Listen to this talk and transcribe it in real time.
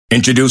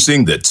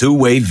Introducing the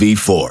Two-Way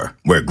V4,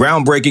 where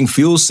groundbreaking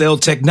fuel cell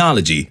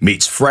technology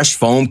meets fresh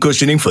foam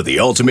cushioning for the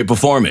ultimate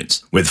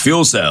performance. With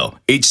Fuel Cell,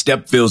 each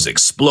step feels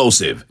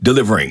explosive,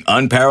 delivering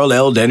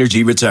unparalleled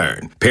energy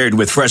return. Paired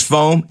with fresh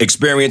foam,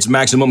 experience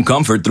maximum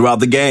comfort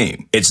throughout the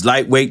game. Its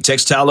lightweight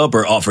textile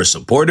upper offers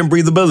support and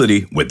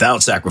breathability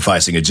without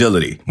sacrificing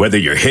agility. Whether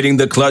you're hitting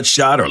the clutch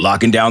shot or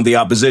locking down the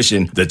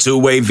opposition, the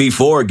Two-Way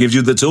V4 gives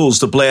you the tools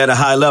to play at a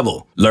high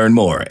level. Learn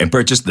more and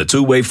purchase the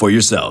Two-Way for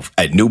yourself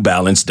at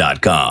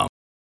newbalance.com.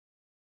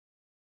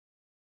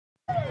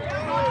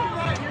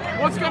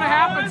 What's going to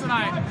happen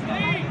tonight?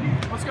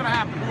 What's going to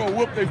happen? We're going to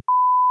whoop their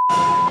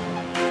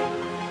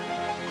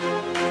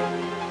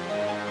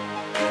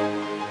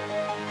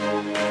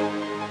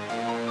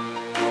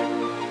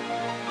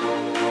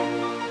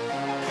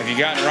Have you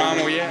gotten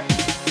Rommel yet?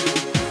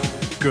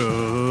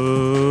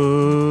 Good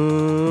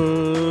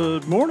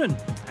morning,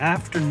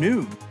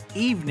 afternoon,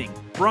 evening,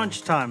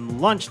 brunch time,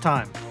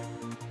 lunchtime.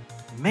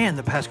 Man,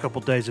 the past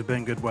couple days have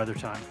been good weather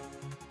time.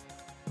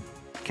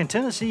 Can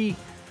Tennessee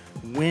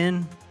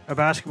win a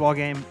basketball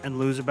game and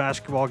lose a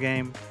basketball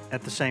game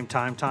at the same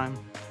time?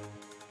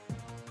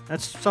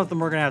 That's something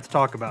we're going to have to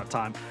talk about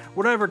time.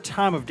 Whatever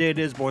time of day it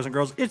is, boys and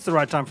girls, it's the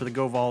right time for the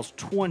Go Vols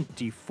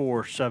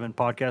 24/7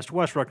 podcast.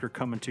 Wes Rucker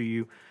coming to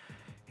you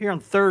here on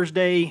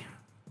Thursday,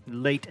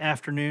 late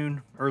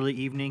afternoon, early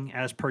evening,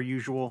 as per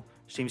usual.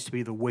 Seems to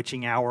be the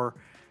witching hour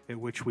at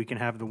which we can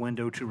have the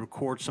window to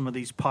record some of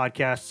these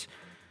podcasts,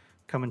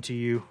 coming to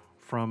you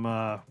from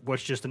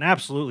what's just an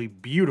absolutely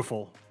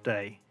beautiful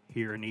day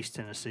here in East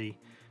Tennessee.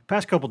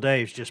 Past couple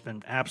days just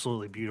been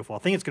absolutely beautiful. I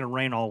think it's going to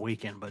rain all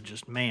weekend, but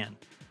just, man,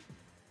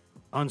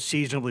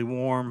 unseasonably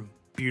warm,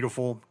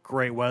 beautiful,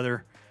 great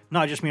weather.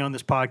 Not just me on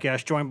this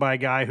podcast, joined by a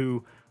guy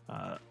who,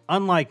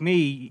 unlike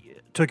me,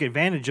 took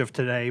advantage of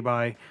today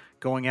by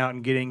going out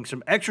and getting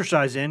some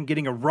exercise in,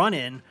 getting a run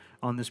in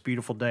on this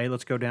beautiful day.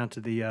 Let's go down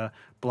to the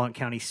Blount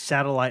County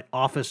satellite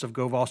office of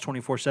Go Vols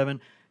 24/7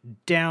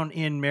 down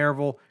in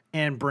Maryville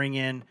and bring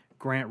in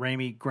Grant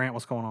Ramey. Grant,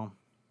 what's going on?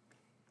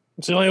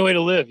 It's the only way to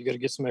live. You got to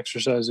get some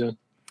exercise in.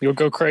 You'll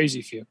go crazy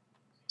if you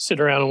sit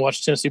around and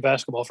watch Tennessee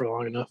basketball for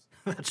long enough.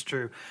 That's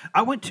true.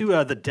 I went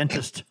to the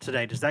dentist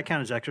today. Does that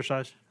count as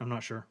exercise? I'm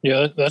not sure.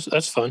 Yeah,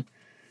 that's fun.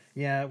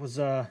 Yeah, it was.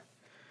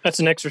 That's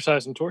an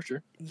exercise in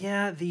torture.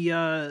 Yeah,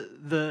 the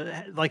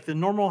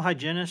normal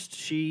hygienist,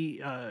 she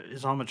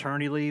is on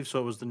maternity leave, so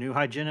it was the new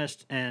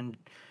hygienist, and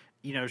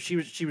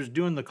she was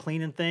doing the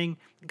cleaning thing,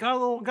 got a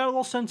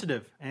little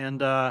sensitive,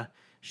 and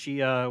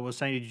she was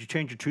saying, "Did you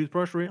change your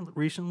toothbrush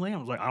recently?" I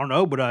was like, "I don't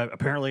know, but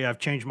apparently I've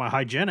changed my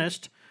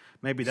hygienist.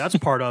 Maybe that's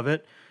part of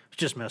it."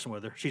 Just messing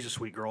with her. She's a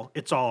sweet girl.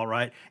 It's all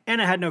right. And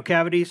I had no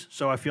cavities,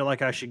 so I feel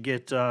like I should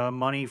get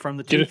money from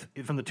the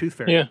tooth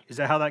fairy. Yeah. Is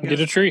that how that goes? Get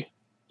a treat.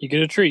 You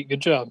get a treat.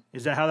 Good job.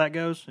 Is that how that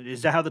goes?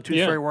 Is that how the tooth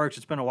fairy works?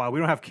 It's been a while. We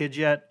don't have kids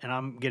yet, and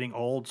I'm getting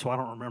old, so I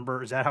don't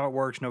remember. Is that how it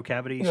works? No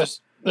cavities?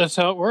 That's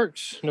how it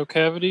works. No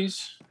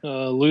cavities.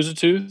 Lose a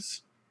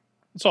tooth.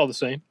 It's all the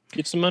same.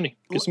 Get some money.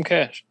 Get some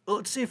cash.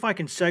 Let's see if I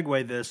can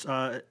segue this.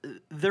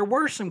 There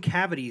were some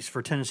cavities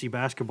for Tennessee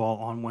basketball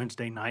on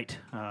Wednesday night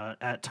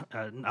at,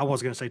 I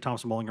was going to say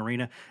Thompson Bowling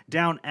Arena,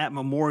 down at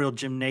Memorial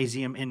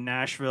Gymnasium in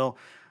Nashville.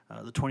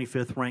 The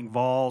 25th ranked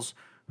Vols,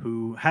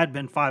 who had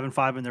been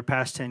 5-5 in their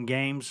past 10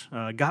 games,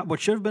 got what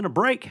should have been a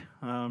break.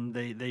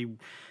 They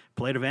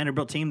played a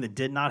Vanderbilt team that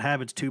did not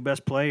have its two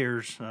best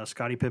players.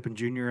 Scottie Pippen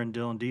Jr. and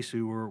Dylan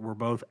Disu were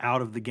both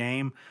out of the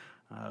game.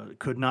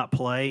 Could not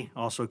play.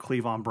 Also,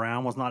 Cleavon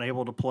Brown was not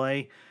able to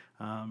play.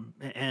 And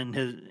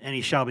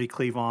he shall be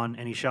Cleavon,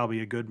 and he shall be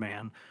a good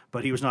man.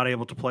 But he was not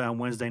able to play on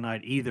Wednesday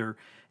night either.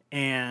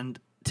 And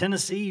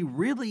Tennessee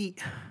really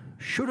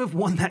should have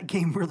won that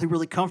game really,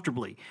 really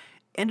comfortably.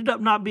 Ended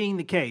up not being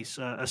the case.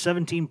 A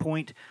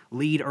 17-point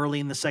lead early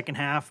in the second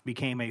half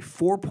became a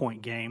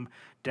 4-point game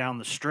down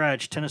the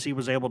stretch. Tennessee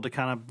was able to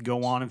kind of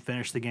go on and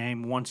finish the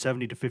game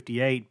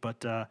 170-58,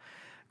 but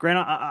Grant,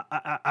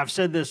 I've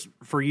said this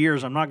for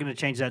years. I'm not going to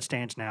change that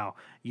stance now.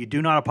 You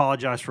do not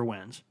apologize for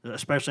wins,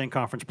 especially in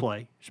conference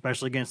play,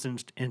 especially against an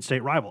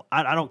in-state rival.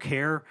 I don't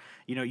care.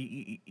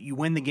 You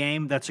win the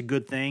game. That's a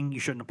good thing.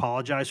 You shouldn't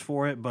apologize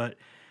for it. But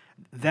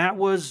that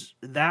was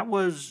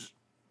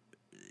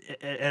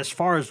as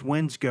far as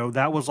wins go,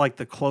 that was like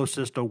the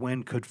closest a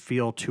win could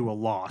feel to a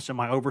loss. Am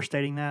I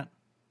overstating that?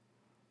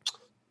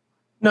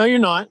 No, you're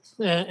not.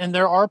 And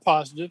there are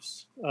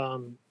positives.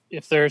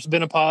 If there's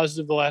been a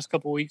positive the last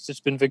couple of weeks, it's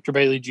been Victor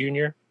Bailey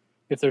Jr.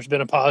 If there's been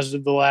a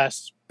positive the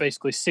last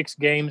basically 6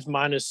 games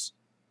minus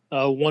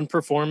one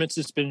performance,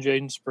 it's been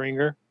Jaden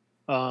Springer.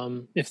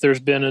 If there's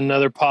been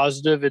another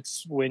positive,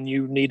 it's when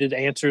you needed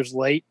answers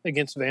late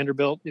against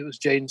Vanderbilt. It was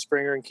Jaden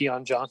Springer and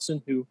Keon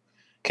Johnson who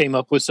came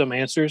up with some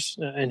answers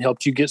and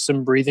helped you get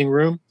some breathing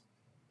room.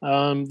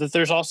 That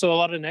there's also a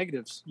lot of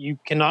negatives. You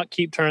cannot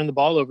keep turning the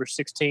ball over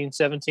 16,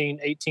 17,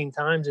 18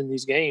 times in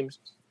these games.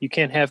 You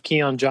can't have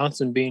Keon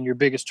Johnson being your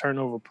biggest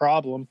turnover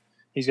problem.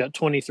 He's got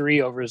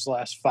 23 over his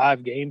last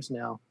 5 games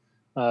now.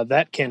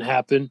 That can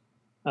happen.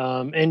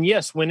 And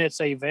yes, when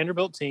it's a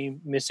Vanderbilt team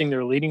missing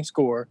their leading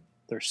scorer,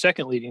 their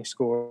second leading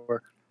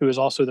scorer, who is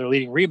also their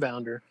leading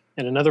rebounder,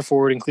 and another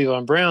forward in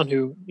Cleveland Brown,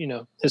 who,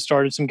 has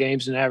started some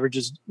games and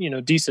averages,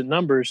 decent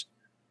numbers.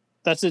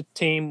 That's a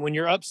team, when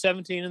you're up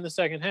 17 in the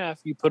second half,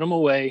 you put them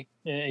away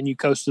and you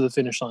coast to the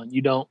finish line.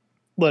 You don't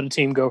let a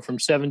team go from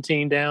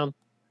 17 down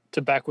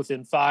to back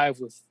within 5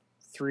 with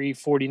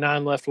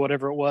 3:49 left,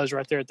 whatever it was,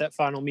 right there at that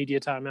final media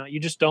timeout. You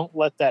just don't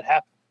let that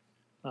happen.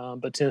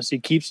 But Tennessee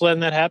keeps letting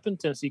that happen.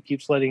 Tennessee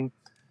keeps letting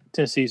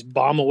Tennessee's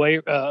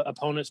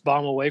opponents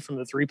bomb away from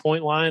the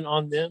 3-point line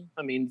on them.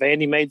 I mean,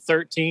 Vandy made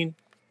 13.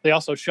 They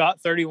also shot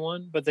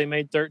 31, but they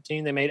made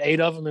 13. They made 8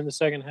 of them in the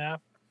second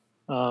half.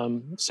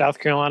 South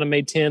Carolina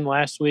made 10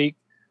 last week.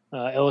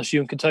 LSU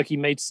and Kentucky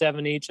made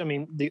 7 each. I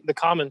mean, the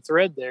common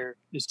thread there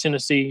is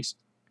Tennessee's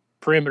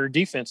perimeter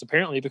defense,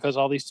 apparently, because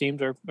all these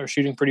teams are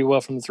shooting pretty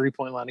well from the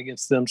 3-point line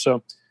against them.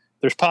 So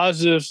there's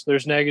positives,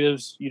 there's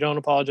negatives. You don't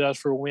apologize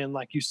for a win,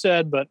 like you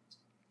said, but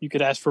you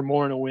could ask for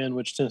more in a win,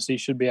 which Tennessee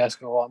should be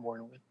asking a lot more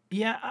in a win.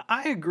 Yeah,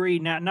 I agree.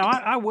 Now,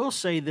 I will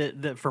say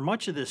that for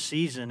much of this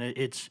season,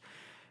 it's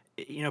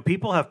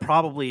people have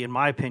probably, in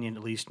my opinion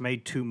at least,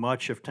 made too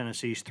much of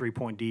Tennessee's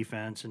 3-point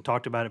defense and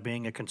talked about it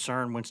being a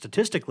concern when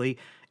statistically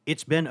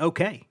it's been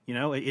okay.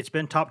 It's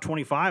been top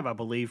 25, I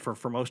believe,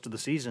 for most of the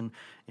season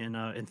in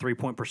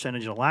 3-point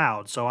percentage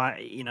allowed. So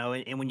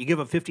and when you give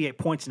up 58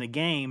 points in a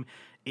game,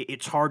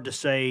 it's hard to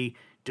say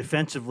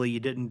defensively you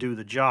didn't do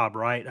the job,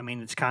 right? I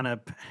mean,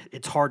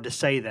 it's hard to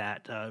say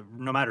that.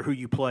 No matter who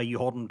you play, you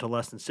hold them to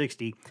less than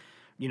 60.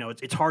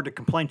 It's hard to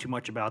complain too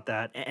much about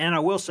that. And I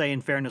will say,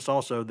 in fairness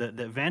also, that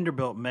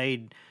Vanderbilt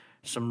made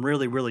some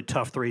really, really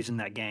tough threes in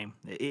that game.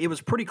 It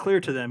was pretty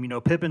clear to them.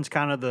 Pippen's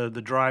kind of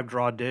the drive,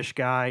 draw, dish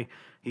guy.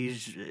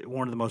 He's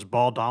one of the most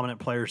ball-dominant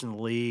players in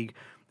the league.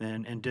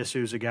 And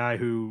Disu's a guy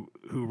who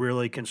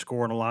really can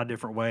score in a lot of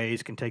different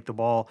ways, can take the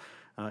ball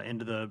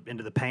into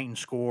the paint and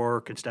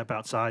score, can step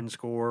outside and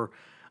score.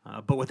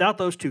 But without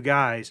those two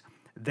guys,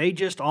 they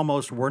just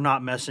almost were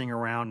not messing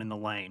around in the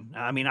lane.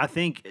 I mean, I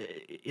think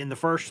in the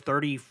first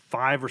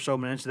 35 or so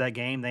minutes of that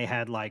game, they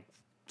had like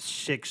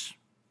 6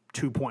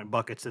 2-point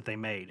buckets that they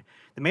made.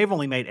 They may have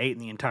only made 8 in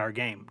the entire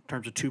game in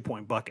terms of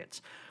 2-point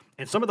buckets.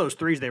 And some of those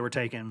threes they were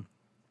taking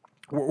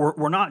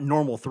were not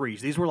normal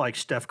threes. These were like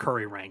Steph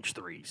Curry range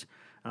threes.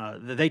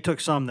 They took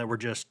some that were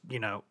just,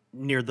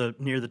 near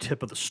the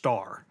tip of the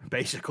star,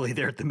 basically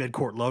there at the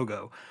midcourt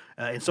logo.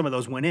 And some of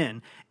those went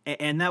in.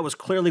 And that was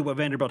clearly what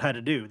Vanderbilt had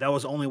to do. That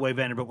was the only way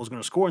Vanderbilt was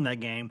going to score in that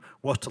game,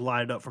 was to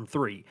light it up from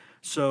 3.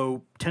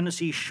 So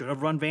Tennessee should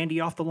have run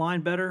Vandy off the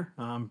line better.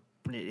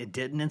 It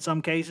didn't in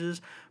some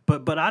cases.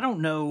 But I don't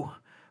know.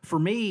 For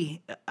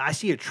me, I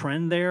see a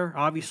trend there,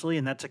 obviously,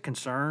 and that's a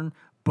concern.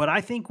 But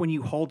I think when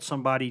you hold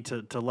somebody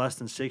to less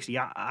than 60,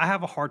 I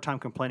have a hard time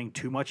complaining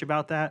too much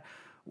about that.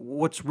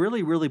 What's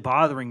really, really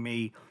bothering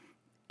me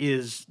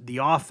is the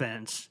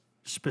offense,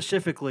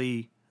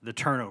 specifically the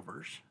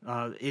turnovers.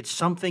 It's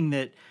something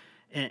that,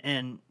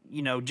 and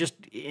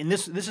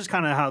this is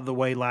kind of how the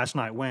way last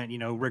night went.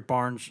 Rick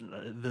Barnes,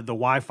 the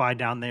Wi-Fi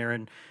down there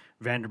in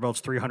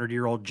Vanderbilt's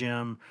 300-year-old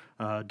gym,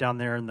 down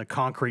there in the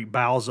concrete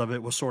bowels of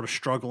it, was sort of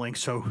struggling.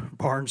 So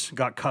Barnes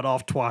got cut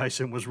off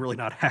twice and was really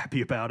not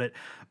happy about it.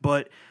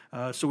 But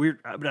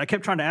but I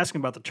kept trying to ask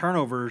him about the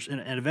turnovers,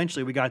 and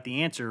eventually we got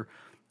the answer.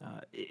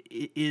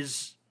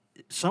 Is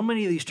so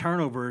many of these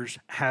turnovers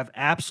have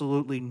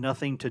absolutely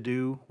nothing to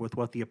do with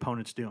what the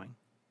opponent's doing.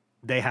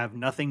 They have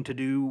nothing to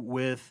do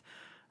with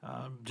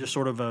just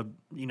sort of a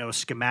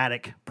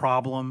schematic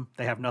problem.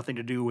 They have nothing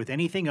to do with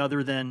anything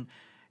other than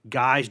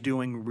guys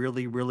doing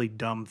really, really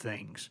dumb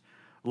things,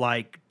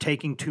 like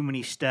taking too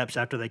many steps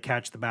after they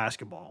catch the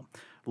basketball,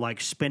 like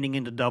spinning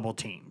into double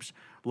teams,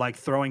 like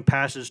throwing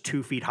passes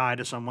 2 feet high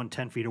to someone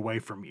 10 feet away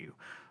from you,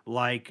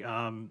 like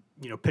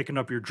picking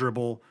up your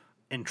dribble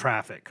in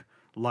traffic,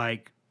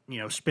 like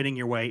spinning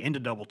your way into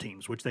double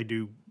teams, which they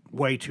do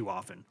way too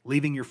often,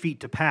 leaving your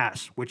feet to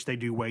pass, which they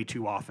do way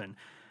too often.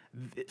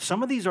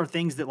 Some of these are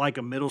things that like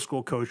a middle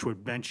school coach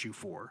would bench you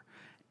for.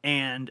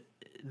 And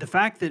the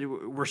fact that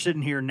we're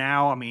sitting here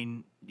now, I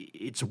mean,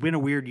 it's been a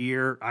weird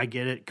year. I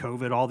get it,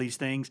 COVID, all these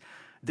things.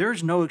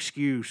 There's no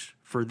excuse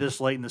for this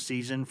late in the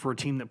season for a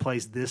team that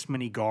plays this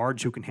many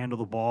guards who can handle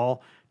the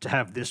ball to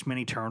have this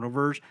many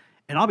turnovers.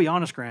 And I'll be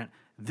honest, Grant,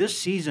 this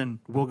season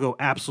will go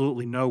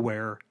absolutely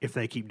nowhere if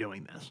they keep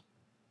doing this.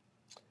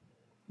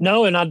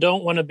 No, and I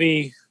don't want to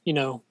be,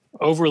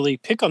 overly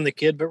pick on the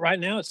kid, but right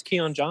now it's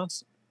Keon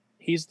Johnson.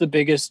 He's the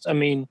biggest. I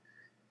mean,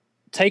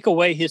 take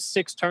away his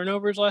 6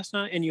 turnovers last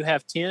night and you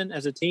have 10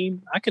 as a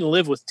team. I can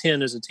live with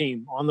 10 as a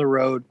team on the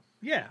road.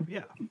 Yeah.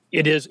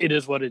 It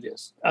is what it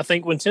is. I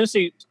think when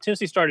Tennessee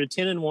started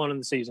 10-1 in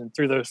the season,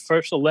 through those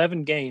first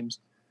 11 games,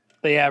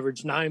 they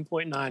averaged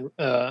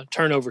 9.9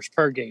 turnovers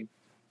per game.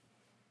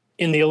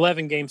 In the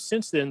 11 games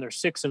since then, they're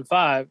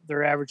 6-5.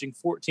 They're averaging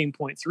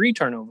 14.3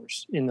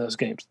 turnovers in those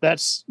games.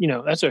 That's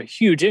a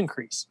huge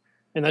increase,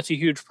 and that's a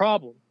huge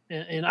problem.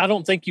 And I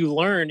don't think you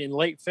learn in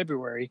late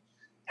February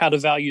how to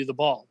value the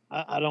ball.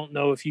 I don't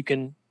know if you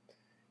can.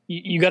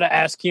 You got to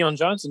ask Keon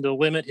Johnson to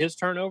limit his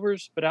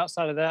turnovers, but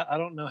outside of that, I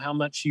don't know how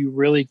much you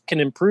really can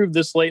improve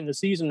this late in the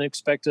season and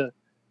expect to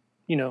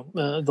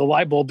the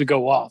light bulb to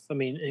go off. I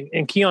mean,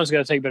 and Keon's got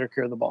to take better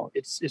care of the ball.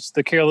 It's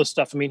the careless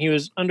stuff. I mean, he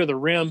was under the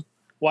rim,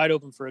 wide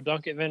open for a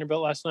dunk at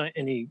Vanderbilt last night,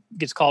 and he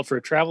gets called for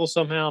a travel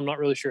somehow. I'm not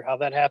really sure how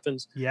that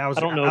happens. Yeah, I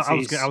don't know. I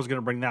was going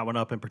to bring that one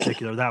up in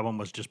particular. That one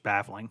was just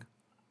baffling.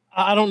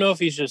 I don't know if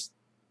he's just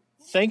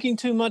thinking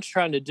too much,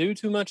 trying to do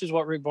too much, is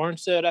what Rick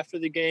Barnes said after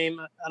the game.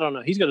 I don't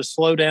know. He's got to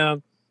slow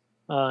down.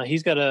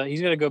 He's got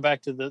to go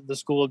back to the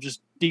school of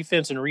just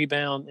defense and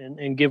rebound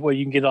and give what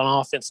you can get on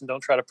offense, and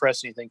don't try to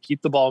press anything.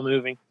 Keep the ball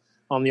moving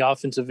on the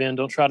offensive end.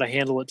 Don't try to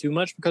handle it too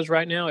much, because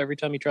right now, every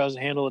time he tries to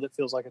handle it, it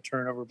feels like a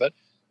turnover. But,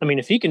 I mean,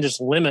 if he can just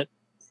limit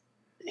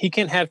 – he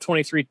can't have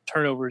 23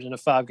 turnovers in a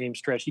 5-game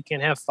stretch. He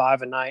can't have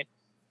 5 a night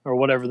or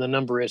whatever the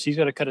number is. He's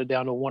got to cut it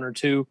down to 1 or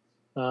 2,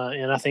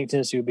 and I think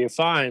Tennessee would be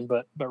fine.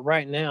 But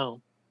right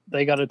now,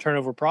 they got a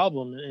turnover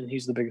problem, and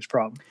he's the biggest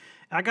problem.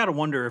 I got to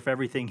wonder if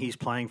everything he's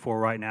playing for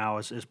right now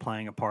is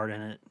playing a part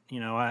in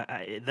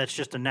it. That's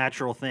just a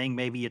natural thing.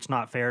 Maybe it's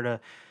not fair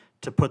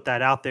to put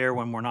that out there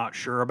when we're not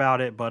sure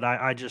about it, but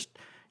I just,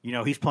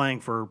 he's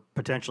playing for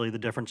potentially the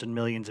difference in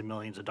millions and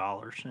millions of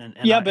dollars.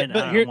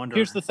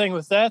 Here's the thing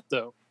with that,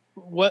 though.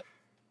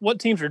 What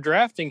teams are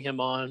drafting him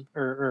on,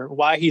 or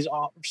why he's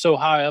so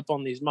high up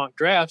on these mock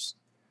drafts,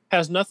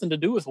 has nothing to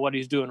do with what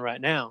he's doing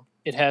right now.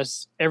 It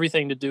has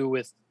everything to do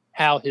with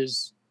how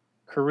his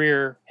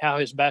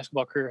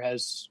basketball career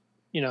has,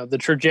 the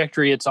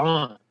trajectory it's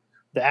on,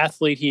 the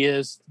athlete he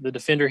is, the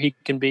defender he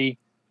can be.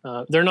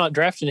 They're not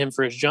drafting him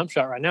for his jump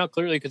shot right now,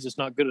 clearly because it's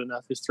not good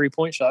enough. His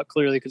 3-point shot,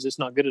 clearly because it's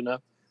not good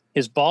enough.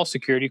 His ball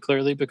security,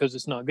 clearly because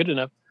it's not good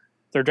enough.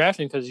 They're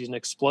drafting because he's an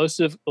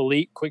explosive,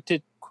 elite,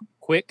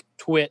 quick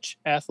twitch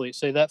athlete.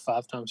 Say that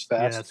 5 times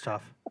fast. Yeah, that's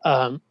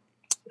tough.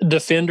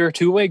 Defender,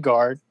 2-way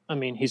guard. I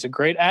mean, he's a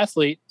great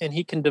athlete, and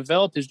he can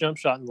develop his jump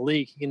shot in the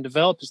league. He can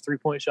develop his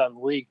 3-point shot in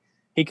the league.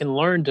 He can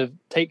learn to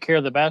take care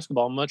of the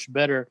basketball much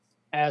better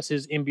as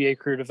his NBA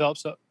career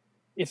develops. So,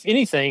 if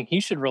anything,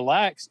 he should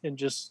relax and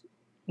just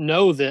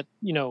know that,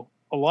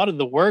 a lot of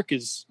the work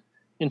is,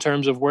 in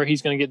terms of where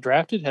he's going to get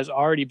drafted, has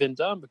already been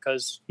done,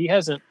 because he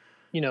hasn't,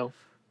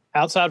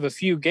 outside of a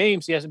few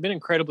games, he hasn't been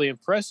incredibly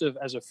impressive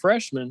as a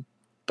freshman,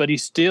 but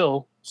he's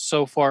still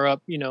so far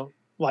up,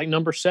 like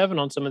number 7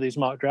 on some of these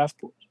mock draft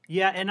boards.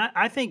 Yeah, and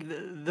I think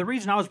the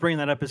reason I was bringing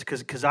that up is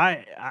because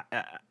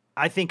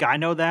I think I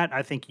know that.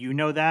 I think you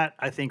know that.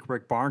 I think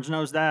Rick Barnes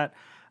knows that.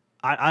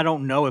 I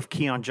don't know if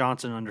Keon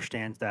Johnson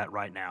understands that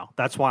right now.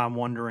 That's why I'm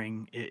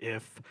wondering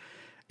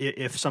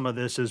if some of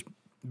this is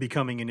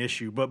becoming an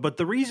issue. But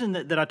the reason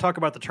that I talk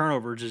about the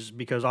turnovers is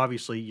because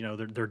obviously,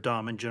 they're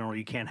dumb in general.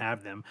 You can't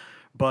have them.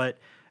 But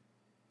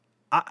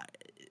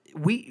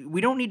we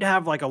don't need to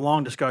have like a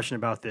long discussion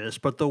about this.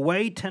 But the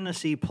way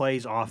Tennessee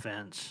plays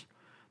offense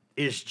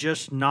is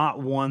just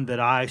not one that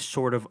I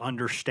sort of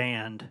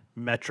understand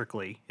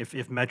metrically,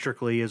 if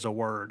metrically is a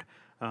word,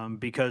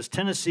 because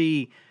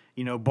Tennessee,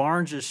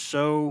 Barnes is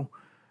so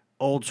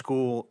old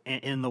school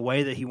in the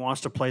way that he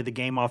wants to play the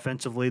game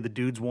offensively. The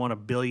dude's won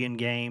 1 billion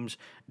games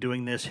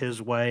doing this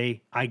his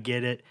way. I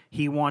get it.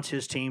 He wants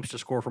his teams to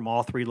score from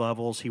all 3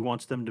 levels. He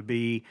wants them to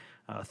be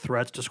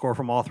threats to score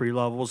from all 3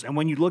 levels. And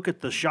when you look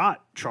at the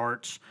shot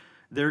charts,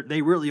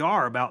 they really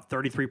are about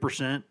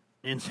 33%.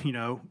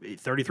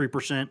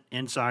 33%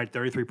 inside,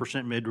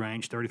 33%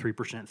 mid-range,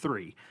 33%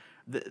 3.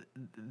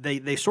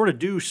 They sort of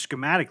do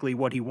schematically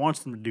what he wants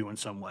them to do in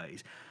some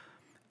ways.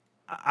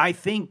 I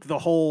think the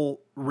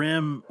whole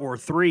rim or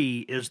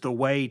 3 is the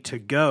way to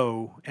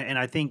go, and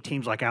I think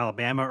teams like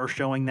Alabama are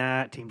showing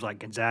that, teams like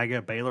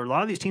Gonzaga, Baylor, a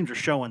lot of these teams are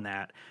showing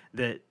that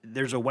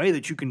there's a way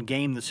that you can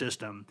game the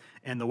system,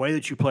 and the way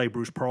that you play,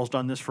 Bruce Pearl's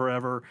done this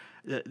forever,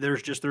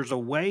 there's a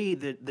way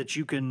that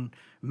you can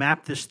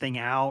map this thing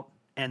out,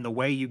 and the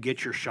way you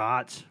get your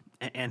shots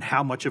and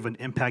how much of an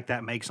impact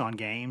that makes on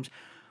games.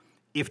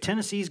 If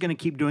Tennessee's going to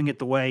keep doing it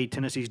the way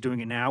Tennessee's doing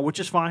it now, which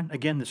is fine.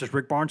 Again, this is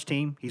Rick Barnes'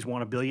 team. He's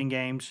won 1 billion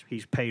games.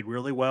 He's paid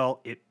really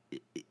well.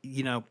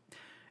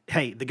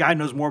 Hey, the guy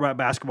knows more about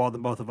basketball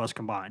than both of us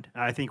combined.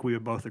 I think we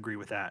would both agree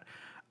with that.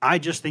 I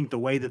just think the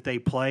way that they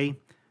play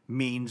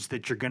means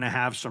that you're going to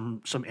have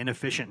some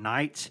inefficient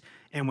nights.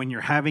 And when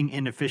you're having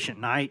inefficient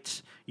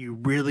nights, you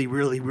really,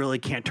 really, really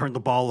can't turn the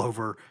ball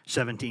over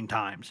 17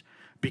 times.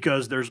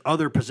 Because there's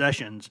other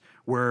possessions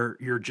where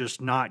you're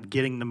just not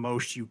getting the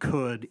most you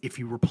could if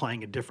you were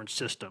playing a different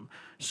system.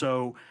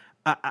 So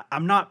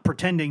I'm not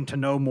pretending to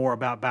know more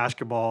about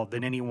basketball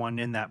than anyone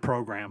in that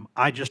program.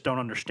 I just don't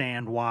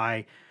understand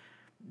why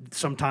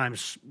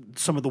sometimes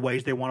some of the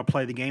ways they want to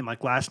play the game,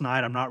 like last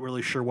night, I'm not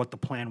really sure what the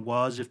plan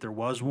was, if there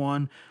was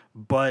one.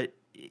 But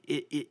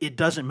it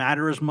doesn't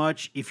matter as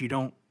much if you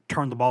don't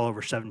turn the ball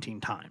over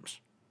 17 times.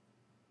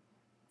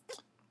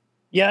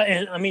 Yeah,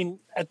 and I mean,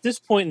 at this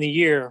point in the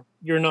year,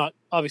 you're not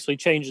obviously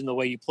changing the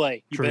way you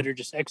play. You True. better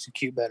just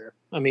execute better.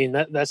 I mean,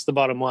 that's the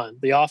bottom line.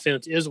 The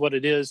offense is what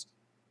it is.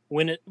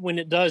 When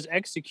it does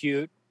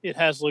execute, it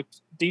has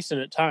looked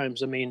decent at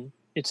times. I mean,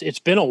 it's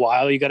been a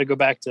while. You got to go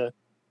back to,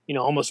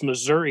 almost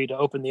Missouri to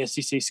open the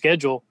SEC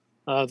schedule.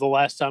 The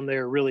last time they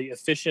were really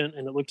efficient,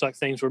 and it looked like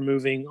things were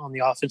moving on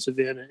the offensive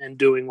end and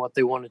doing what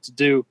they wanted to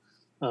do.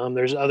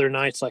 There's other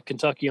nights like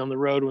Kentucky on the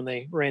road when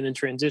they ran in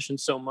transition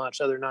so much,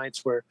 other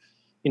nights where,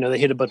 they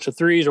hit a bunch of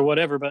threes or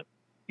whatever, but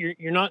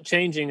you're not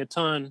changing a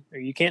ton, or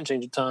you can't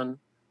change a ton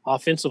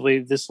offensively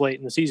this late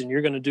in the season.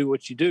 You're going to do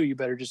what you do. You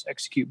better just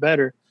execute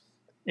better.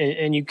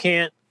 And you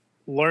can't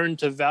learn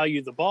to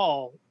value the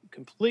ball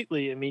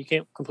completely. I mean, you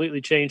can't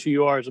completely change who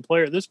you are as a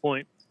player at this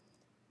point,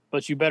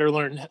 but you better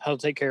learn how to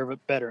take care of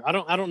it better. I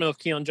don't know if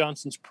Keon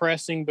Johnson's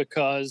pressing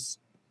because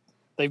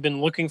they've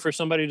been looking for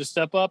somebody to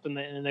step up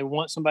and they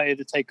want somebody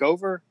to take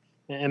over,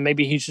 and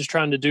maybe he's just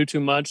trying to do too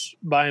much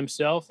by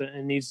himself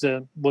and needs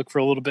to look for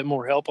a little bit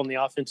more help on the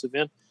offensive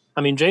end.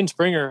 I mean, Jaden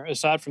Springer,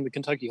 aside from the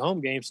Kentucky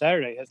home game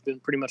Saturday, has been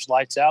pretty much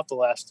lights out the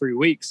last 3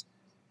 weeks.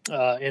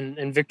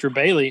 And Victor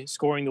Bailey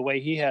scoring the way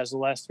he has the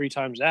last 3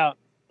 times out.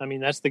 I mean,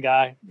 that's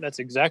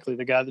exactly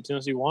the guy that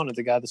Tennessee wanted,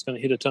 the guy that's going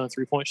to hit a ton of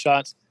 3-point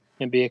shots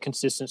and be a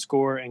consistent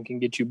scorer and can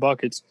get you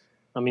buckets.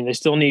 I mean, they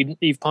still need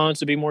Yves Pons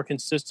to be more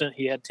consistent.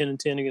 He had 10 and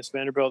 10 against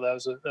Vanderbilt.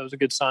 That was a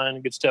good sign,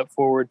 a good step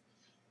forward.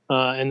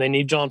 And they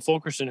need John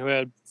Fulkerson, who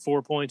had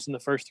 4 points in the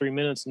first 3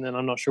 minutes, and then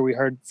I'm not sure we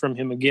heard from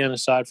him again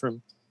aside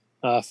from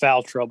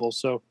foul trouble.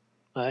 So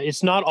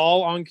it's not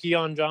all on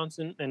Keon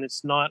Johnson, and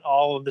it's not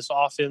all of this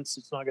offense.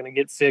 It's not going to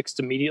get fixed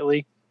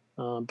immediately,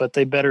 but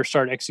they better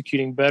start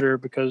executing better,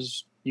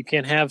 because you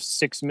can't have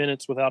 6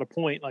 minutes without a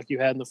point like you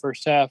had in the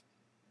first half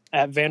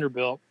at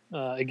Vanderbilt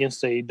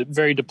against a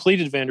very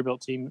depleted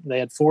Vanderbilt team. They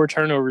had 4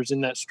 turnovers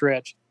in that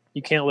stretch.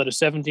 You can't let a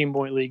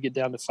 17-point lead get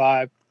down to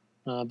 5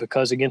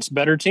 because against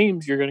better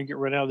teams, you're going to get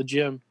run out of the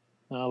gym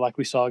like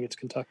we saw against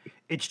Kentucky.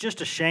 It's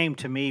just a shame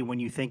to me when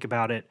you think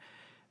about it,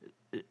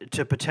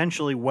 to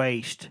potentially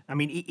waste. I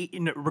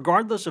mean,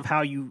 regardless of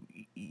how you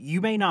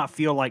may not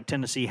feel like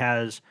Tennessee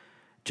has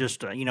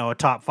just a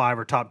top 5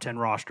 or top 10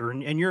 roster,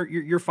 and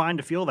you're fine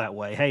to feel that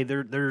way. Hey,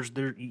 there's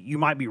you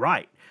might be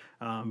right,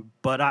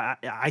 but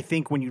I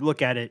think when you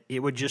look at it,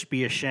 it would just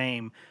be a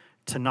shame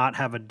to not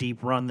have a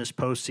deep run this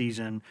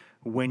postseason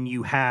when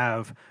you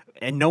have,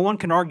 and no one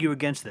can argue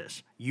against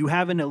this, you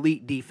have an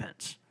elite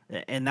defense.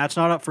 And that's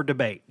not up for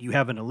debate. You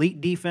have an elite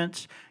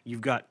defense.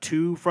 You've got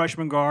 2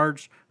 freshman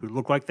guards who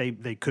look like they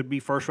could be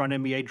first-round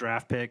NBA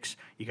draft picks.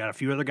 You got a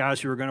few other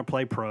guys who are going to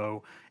play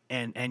pro,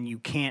 and you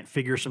can't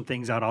figure some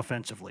things out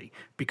offensively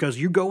because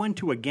you go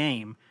into a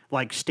game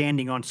like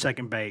standing on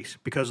second base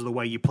because of the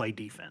way you play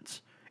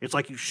defense. It's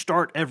like you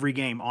start every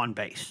game on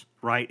base,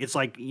 right? It's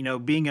like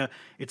being a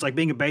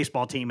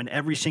baseball team, and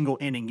every single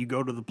inning you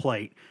go to the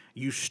plate,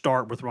 you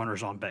start with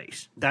runners on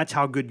base. That's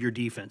how good your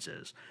defense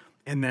is.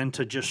 And then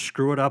to just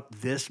screw it up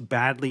this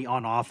badly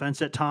on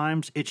offense at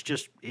times, it's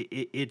just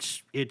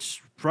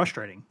it's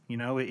frustrating.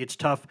 It's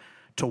tough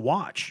to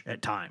watch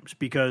at times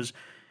because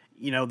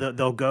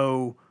they'll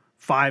go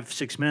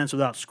 5-6 minutes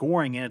without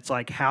scoring, and it's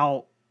like,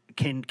 how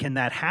can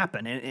that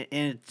happen?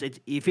 And it's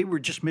if it were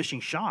just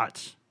missing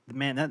shots,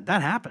 man,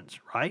 that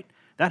happens, right?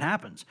 That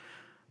happens.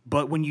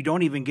 But when you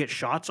don't even get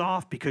shots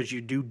off because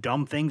you do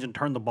dumb things and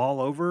turn the ball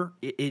over,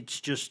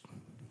 it's just.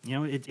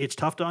 It's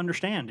tough to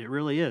understand. It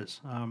really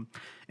is.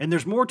 And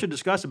there's more to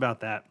discuss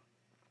about that.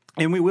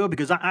 And we will,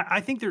 because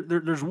I think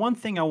there's one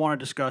thing I want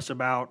to discuss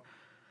about,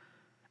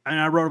 and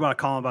I wrote about a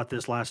column about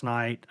this last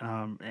night,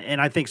 and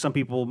I think some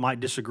people might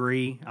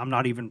disagree. I'm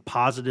not even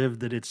positive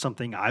that it's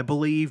something I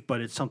believe,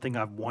 but it's something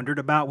I've wondered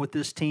about with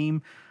this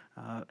team.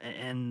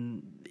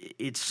 And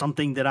it's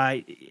something that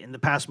in the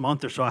past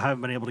month or so, I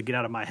haven't been able to get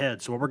out of my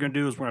head. So what we're going to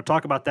do is we're going to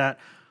talk about that.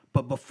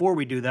 But before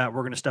we do that,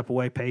 we're going to step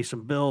away, pay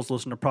some bills,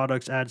 listen to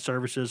products, ads,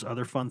 services,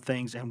 other fun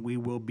things, and we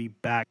will be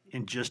back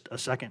in just a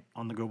second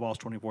on the Go Vols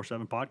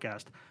 24/7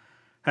 podcast.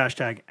 #ad.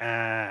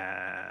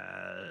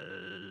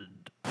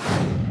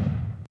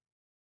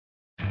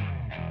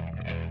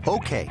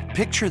 Okay,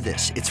 picture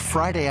this. It's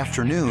Friday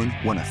afternoon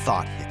when a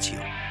thought hits you.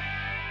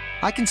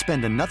 I can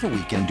spend another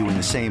weekend doing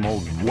the same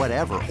old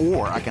whatever,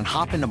 or I can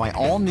hop into my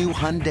all-new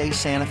Hyundai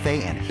Santa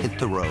Fe and hit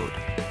the road.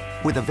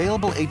 With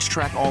available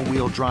H-Track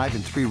all-wheel drive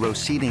and 3-row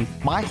seating,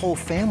 my whole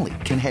family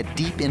can head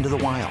deep into the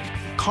wild.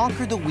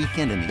 Conquer the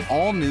weekend in the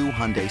all-new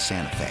Hyundai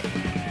Santa Fe.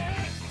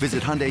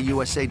 Visit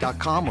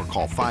HyundaiUSA.com or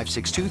call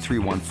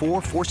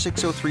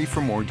 562-314-4603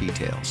 for more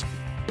details.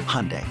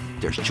 Hyundai,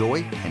 there's joy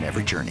in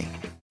every journey.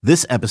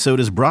 This episode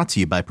is brought to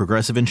you by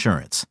Progressive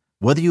Insurance.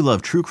 Whether you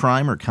love true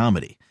crime or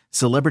comedy,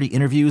 celebrity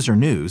interviews or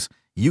news,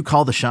 you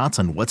call the shots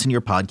on what's in your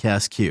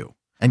podcast queue.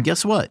 And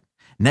guess what?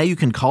 Now you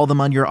can call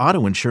them on your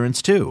auto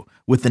insurance too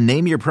with the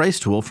Name Your Price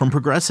tool from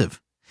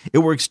Progressive. It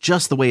works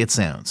just the way it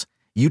sounds.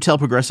 You tell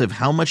Progressive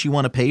how much you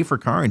want to pay for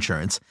car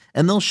insurance,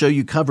 and they'll show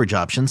you coverage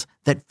options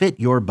that fit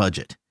your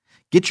budget.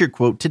 Get your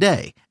quote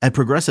today at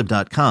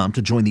Progressive.com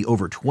to join the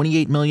over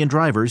 28 million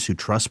drivers who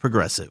trust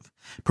Progressive.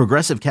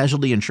 Progressive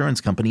Casualty Insurance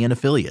Company and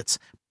Affiliates.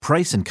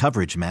 Price and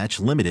coverage match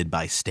limited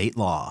by state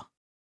law.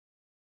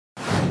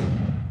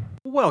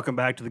 Welcome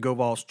back to the Go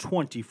Vols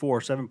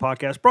 24/7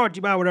 podcast, brought to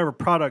you by whatever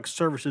products,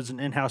 services,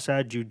 and in-house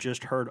ads you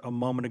just heard a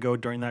moment ago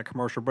during that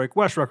commercial break.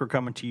 Wes Rucker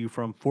coming to you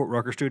from Fort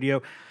Rucker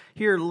Studio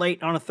here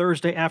late on a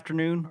Thursday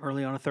afternoon,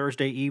 early on a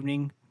Thursday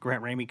evening,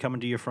 Grant Ramey coming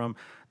to you from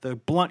the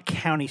Blount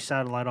County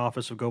satellite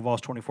office of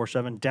GoVols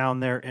 24/7 down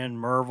there in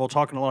Merville,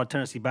 talking a lot of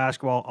Tennessee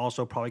basketball.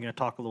 Also, probably going to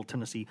talk a little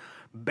Tennessee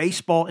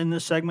baseball in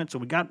this segment. So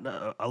we got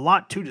a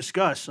lot to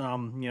discuss.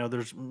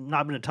 There's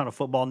not been a ton of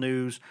football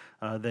news.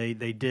 They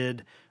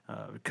did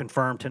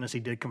confirm. Tennessee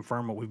did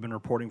confirm what we've been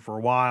reporting for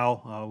a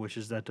while, which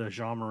is that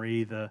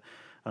Jean-Marie, the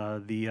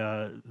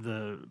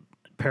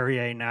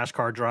Perrier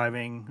NASCAR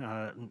driving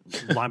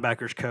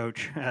linebackers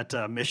coach at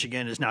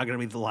Michigan, is now going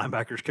to be the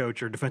linebackers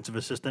coach or defensive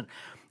assistant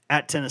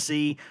at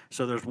Tennessee.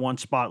 So there's one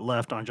spot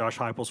left on Josh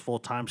Heupel's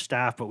full-time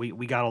staff, but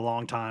we got a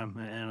long time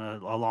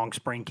and a long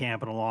spring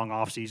camp and a long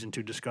offseason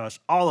to discuss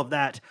all of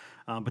that.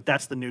 But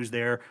that's the news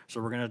there. So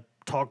we're going to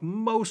talk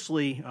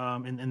mostly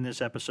in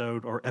this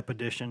episode, or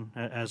Epedition,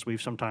 as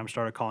we've sometimes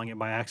started calling it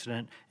by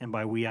accident, and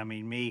by we, I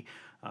mean me.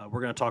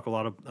 We're going to talk a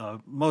lot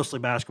of mostly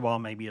basketball,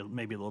 maybe a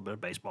little bit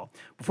of baseball.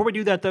 Before we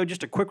do that, though,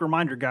 just a quick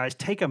reminder, guys,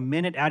 take a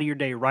minute out of your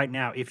day right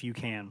now if you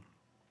can,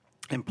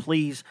 and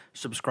please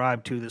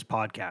subscribe to this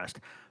podcast.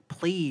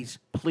 Please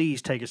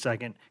take a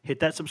second, hit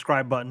that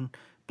subscribe button.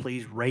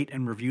 Please rate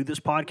and review this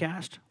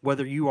podcast,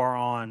 whether you are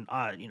on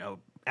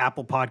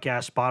Apple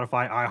Podcasts,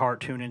 Spotify, iHeart,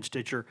 TuneIn,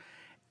 Stitcher.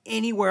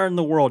 Anywhere in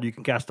the world you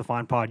can cast the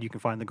Fine Pod, you can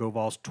find the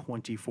GoVols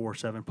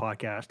 24/7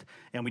 podcast.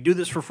 And we do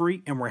this for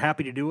free, and we're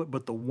happy to do it.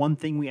 But the one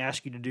thing we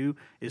ask you to do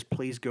is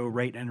please go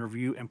rate and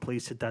review, and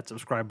please hit that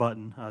subscribe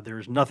button. There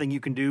is nothing you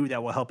can do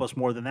that will help us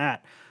more than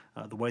that.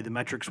 The way the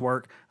metrics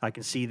work, I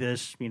can see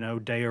this,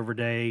 day over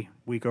day,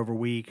 week over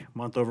week,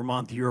 month over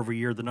month, year over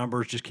year. The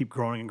numbers just keep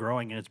growing and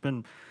growing, and it's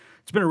been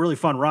a really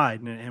fun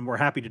ride, and we're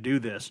happy to do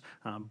this.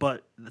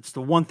 But that's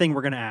the one thing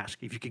we're going to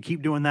ask. If you could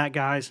keep doing that,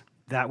 guys,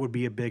 that would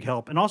be a big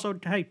help. And also,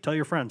 hey, tell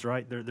your friends,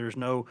 right?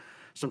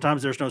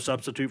 Sometimes there's no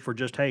substitute for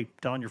just, hey,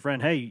 telling your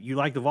friend, hey, you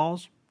like the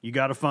Vols? You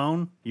got a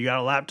phone? You got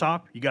a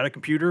laptop? You got a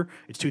computer?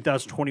 It's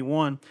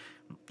 2021.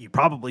 You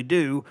probably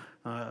do.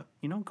 Go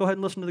ahead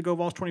and listen to the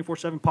GoVols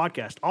 24/7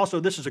 podcast.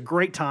 Also, this is a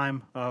great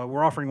time.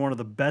 We're offering one of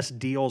the best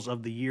deals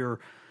of the year.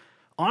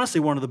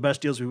 Honestly, one of the best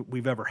deals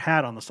we've ever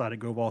had on the site at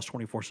GoVols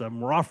 24/7.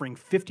 We're offering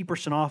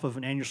 50% off of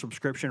an annual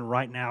subscription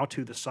right now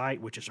to the site,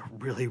 which is a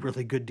really,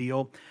 really good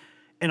deal.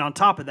 And on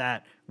top of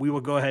that, we will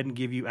go ahead and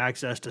give you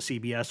access to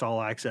CBS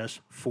All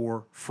Access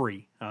for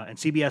free. And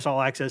CBS All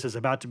Access is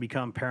about to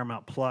become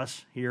Paramount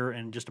Plus here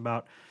in just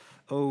about,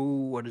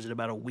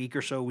 about a week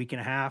or so, week and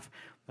a half.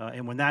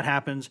 And when that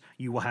happens,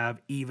 you will have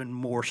even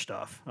more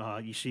stuff.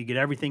 You get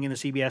everything in the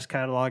CBS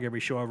catalog, every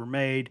show ever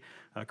made,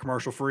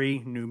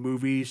 commercial-free, new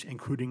movies,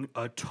 including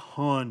a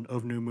ton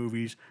of new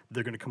movies.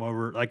 They're going to come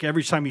over. Like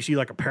every time you see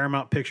like a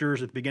Paramount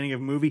Pictures at the beginning of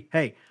a movie,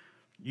 hey,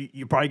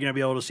 you're probably going to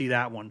be able to see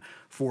that one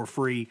for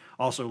free.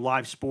 Also,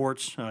 live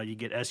sports. You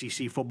get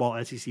SEC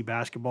football, SEC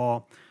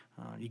basketball.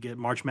 You get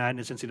March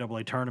Madness,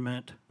 NCAA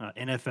tournament,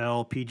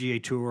 NFL,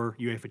 PGA Tour,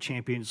 UEFA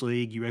Champions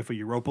League, UEFA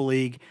Europa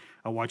League.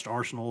 I watched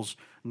Arsenal's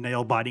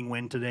nail-biting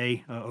win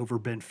today over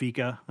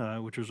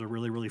Benfica, which was a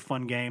really, really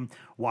fun game.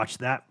 Watch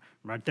that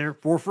right there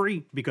for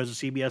free because of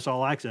CBS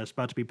All Access,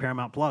 about to be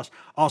Paramount Plus.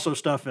 Also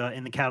stuff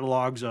in the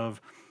catalogs of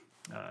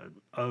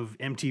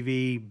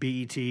MTV,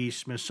 BET,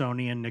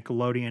 Smithsonian,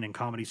 Nickelodeon, and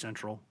Comedy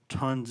Central.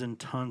 Tons and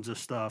tons of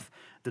stuff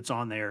that's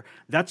on there.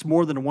 That's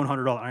more than a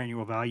 $100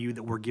 annual value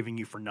that we're giving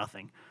you for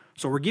nothing.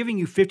 So we're giving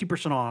you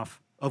 50%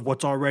 off of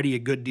what's already a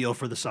good deal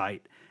for the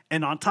site.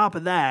 And on top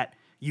of that,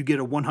 you get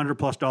a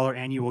 $100+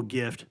 annual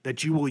gift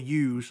that you will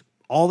use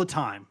all the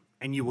time,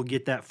 and you will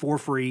get that for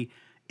free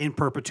in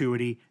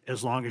perpetuity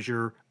as long as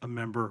you're a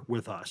member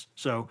with us.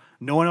 So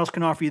no one else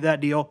can offer you that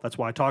deal. That's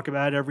why I talk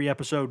about it every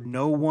episode.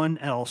 No one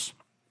else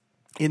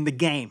in the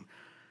game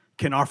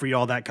can offer you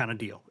all that kind of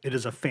deal. It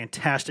is a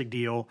fantastic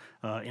deal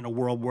in a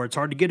world where it's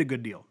hard to get a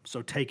good deal.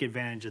 So take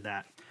advantage of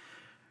that.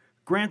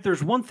 Grant,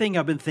 there's one thing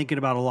I've been thinking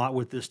about a lot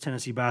with this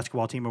Tennessee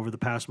basketball team over the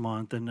past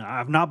month, and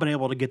I've not been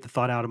able to get the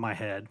thought out of my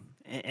head.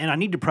 And I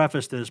need to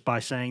preface this by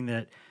saying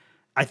that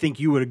I think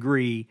you would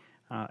agree,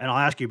 and I'll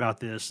ask you about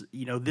this.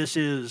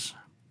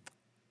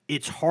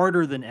 It's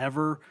harder than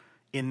ever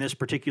in this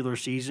particular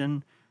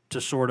season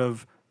to sort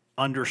of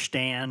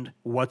understand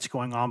what's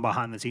going on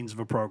behind the scenes of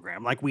a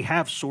program. Like, we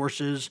have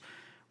sources,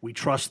 we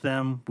trust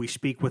them, we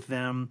speak with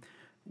them,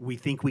 we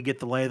think we get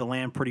the lay of the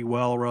land pretty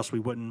well, or else we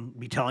wouldn't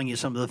be telling you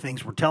some of the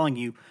things we're telling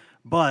you.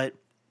 But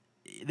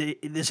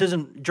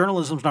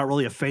journalism's not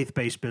really a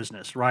faith-based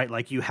business, right?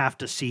 Like, you have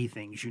to see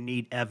things, you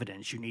need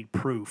evidence, you need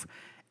proof.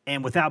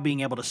 And without being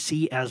able to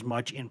see as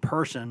much in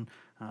person,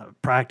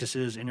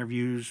 practices,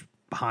 interviews,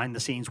 behind the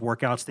scenes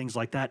workouts, things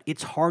like that,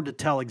 it's hard to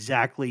tell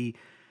exactly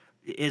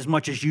as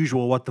much as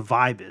usual what the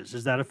vibe is.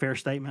 Is that a fair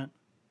statement?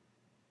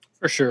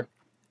 For sure.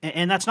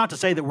 And that's not to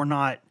say that we're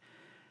not,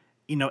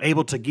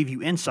 able to give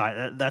you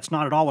insight. That's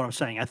not at all what I'm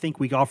saying. I think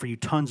we offer you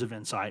tons of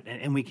insight,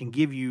 and we can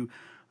give you,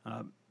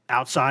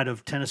 outside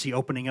of Tennessee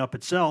opening up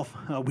itself,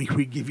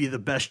 we give you the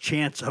best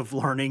chance of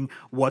learning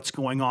what's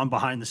going on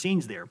behind the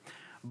scenes there.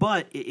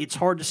 But it's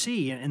hard to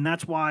see, and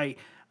that's why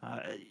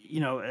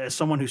As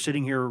someone who's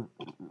sitting here,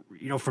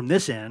 from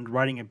this end,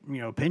 writing,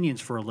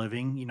 opinions for a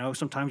living,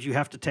 sometimes you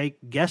have to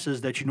take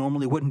guesses that you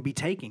normally wouldn't be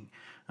taking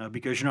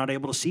because you're not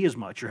able to see as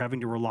much. You're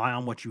having to rely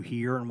on what you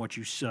hear and what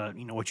you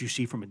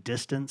see from a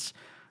distance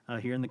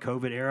here in the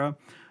COVID era.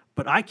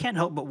 But I can't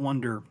help but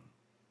wonder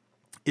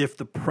if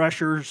the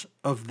pressures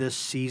of this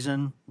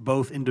season,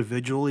 both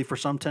individually for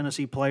some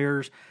Tennessee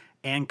players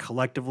and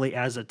collectively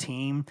as a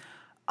team,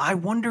 I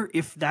wonder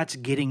if that's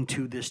getting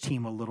to this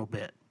team a little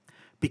bit.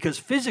 Because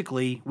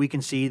physically, we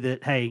can see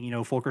that, hey,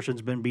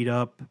 Fulkerson's been beat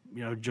up.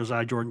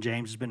 Josiah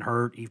Jordan-James has been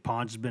hurt. Yves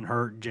Pons has been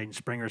hurt. Jaden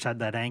Springer's had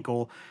that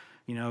ankle.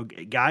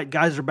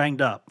 Guys are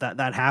banged up.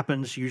 That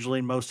happens usually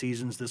in most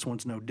seasons. This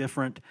one's no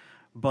different.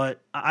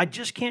 But I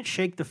just can't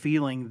shake the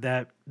feeling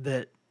that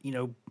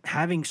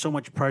having so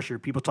much pressure,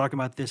 people talking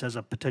about this as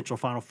a potential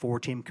Final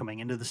Four team coming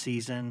into the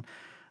season,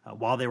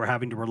 while they were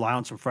having to rely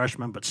on some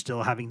freshmen, but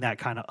still having that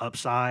kind of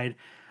upside.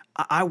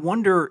 I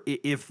wonder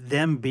if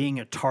them being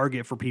a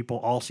target for people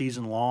all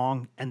season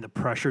long and the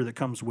pressure that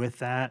comes with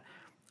that,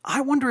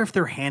 I wonder if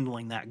they're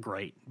handling that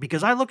great.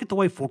 Because I look at the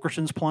way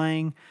Fulkerson's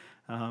playing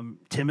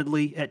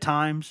timidly at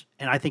times,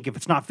 and I think if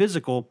it's not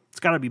physical, it's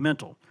got to be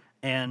mental.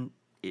 And,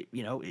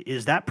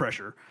 is that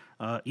pressure?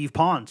 Yves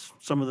Pons,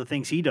 some of the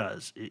things he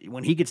does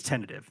when he gets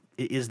tentative,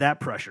 is that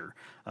pressure?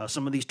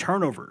 Some of these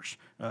turnovers,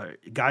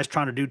 guys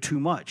trying to do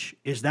too much,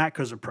 is that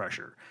because of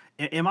pressure?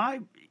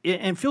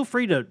 And feel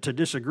free to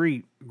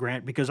disagree,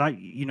 Grant, because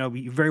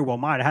you very well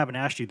might. I haven't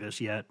asked you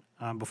this yet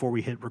before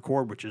we hit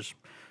record, which is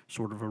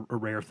sort of a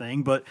rare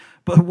thing. But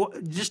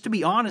just to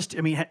be honest,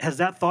 I mean, has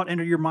that thought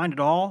entered your mind at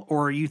all,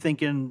 or are you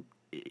thinking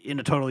in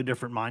a totally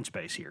different mind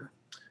space here?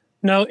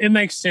 No, it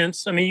makes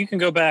sense. I mean, you can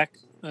go back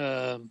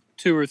 2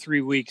 or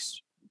 3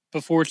 weeks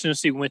before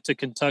Tennessee went to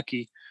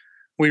Kentucky.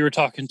 We were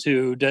talking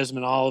to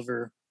Desmond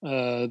Oliver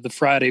the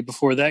Friday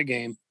before that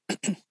game,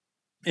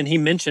 and he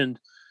mentioned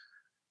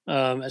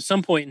at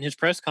some point in his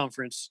press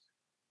conference,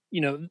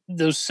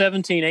 those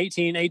 17,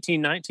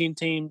 18, 19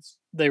 teams,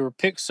 they were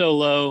picked so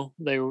low.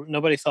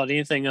 Nobody thought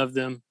anything of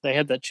them. They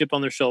had that chip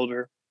on their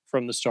shoulder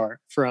from the start,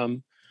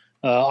 from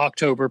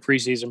October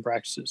preseason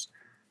practices.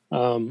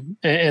 And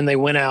they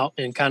went out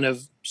and kind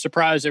of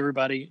surprised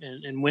everybody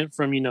and went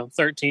from,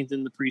 13th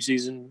in the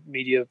preseason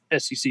media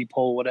SEC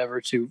poll, whatever,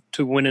 to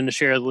winning the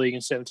share of the league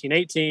in 17,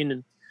 18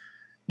 and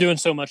doing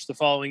so much the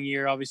following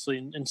year, obviously,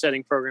 and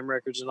setting program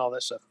records and all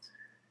that stuff.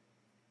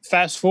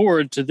 Fast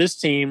forward to this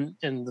team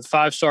and the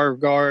 5-star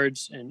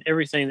guards and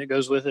everything that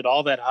goes with it,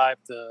 all that hype,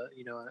 the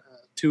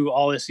 2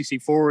 all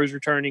SEC forwards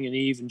returning, and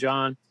Yves and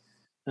John.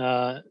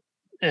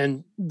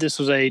 And this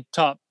was a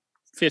top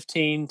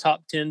 15,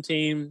 top 10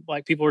 team.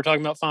 Like, people were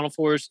talking about Final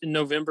Fours in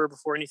November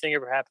before anything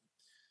ever happened.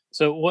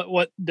 So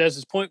what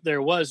Des's point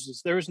there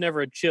was there was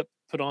never a chip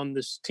put on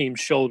this team's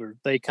shoulder.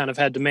 They kind of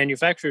had to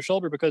manufacture a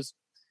shoulder because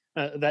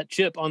that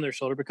chip on their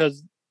shoulder,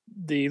 because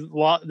the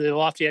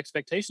lofty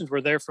expectations were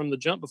there from the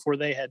jump before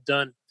they had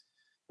done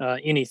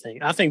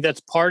anything. I think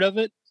that's part of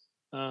it.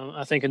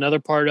 I think another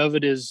part of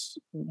it is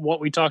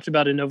what we talked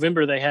about in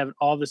November. They have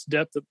all this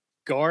depth of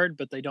guard,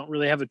 but they don't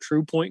really have a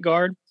true point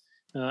guard.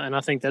 And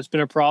I think that's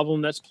been a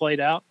problem that's played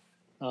out.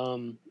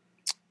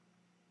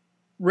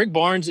 Rick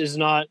Barnes is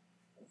not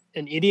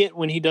an idiot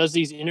when he does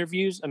these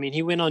interviews. I mean,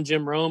 he went on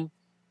Jim Rome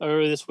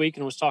earlier this week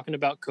and was talking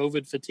about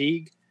COVID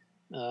fatigue,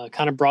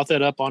 kind of brought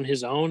that up on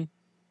his own.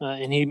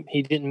 And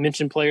he didn't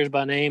mention players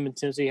by name, and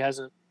Tennessee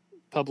hasn't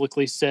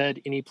publicly said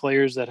any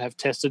players that have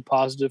tested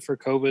positive for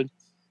COVID,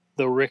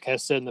 though Rick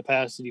has said in the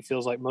past that he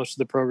feels like most of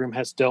the program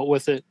has dealt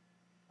with it.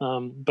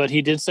 But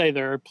he did say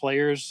there are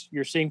players,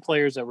 you're seeing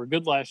players that were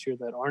good last year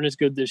that aren't as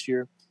good this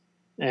year,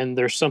 and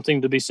there's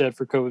something to be said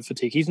for COVID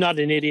fatigue. He's not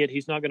an idiot.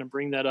 He's not going to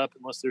bring that up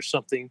unless there's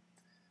something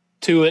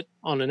to it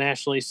on a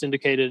nationally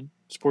syndicated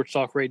sports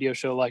talk radio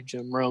show like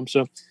Jim Rome.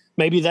 So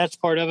maybe that's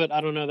part of it.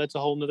 I don't know. That's a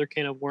whole nother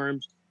can of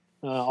worms.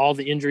 All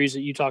the injuries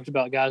that you talked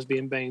about, guys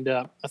being banged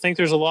up. I think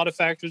there's a lot of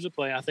factors at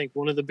play. I think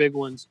one of the big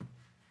ones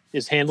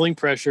is handling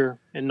pressure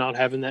and not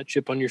having that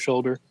chip on your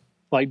shoulder,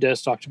 like Des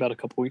talked about a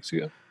couple weeks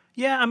ago.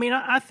 Yeah, I mean,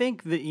 I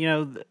think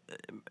that,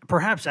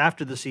 perhaps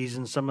after the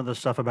season, some of the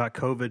stuff about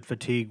COVID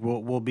fatigue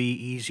will be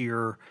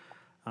easier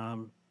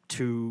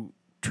to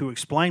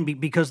explain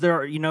because there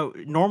are,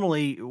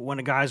 normally when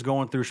a guy's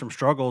going through some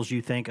struggles,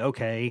 you think,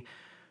 okay,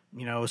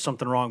 is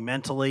something wrong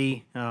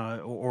mentally,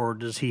 or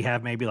does he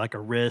have maybe like a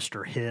wrist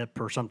or hip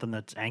or something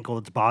that's ankle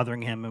that's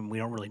bothering him and we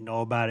don't really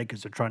know about it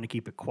because they're trying to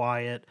keep it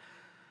quiet.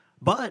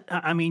 But,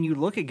 I mean, you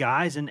look at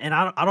guys, and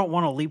I don't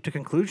want to leap to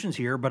conclusions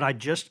here, but I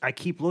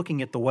keep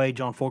looking at the way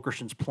John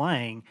Fulkerson's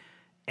playing,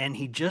 and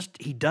he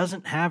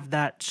doesn't have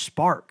that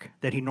spark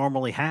that he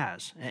normally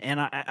has.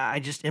 And I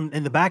just,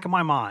 in the back of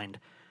my mind,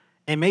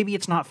 and maybe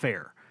it's not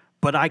fair,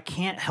 but I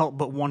can't help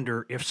but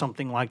wonder if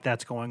something like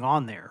that's going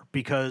on there,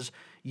 because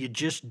you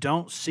just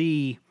don't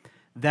see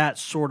that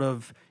sort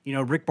of,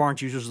 Rick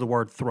Barnes uses the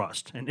word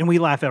thrust, and we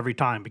laugh every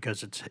time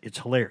because it's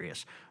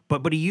hilarious.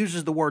 But he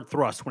uses the word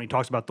thrust when he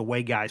talks about the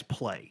way guys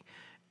play,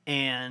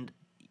 and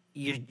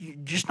you're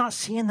just not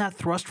seeing that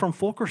thrust from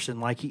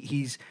Fulkerson. Like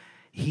he's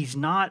he's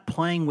not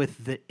playing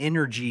with the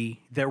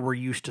energy that we're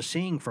used to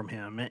seeing from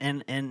him.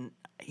 And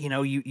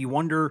you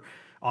wonder,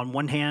 on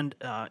one hand,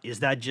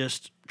 is that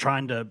just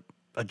trying to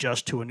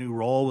adjust to a new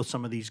role with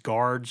some of these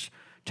guards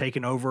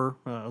taking over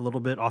a little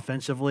bit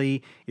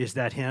offensively? Is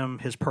that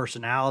his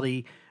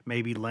personality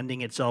maybe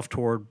lending itself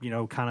toward,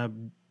 kind of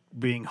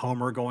being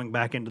Homer, going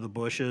back into the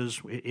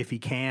bushes if he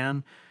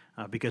can,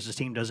 because his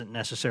team doesn't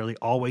necessarily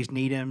always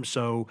need him.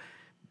 So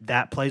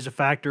that plays a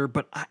factor.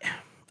 But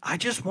I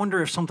just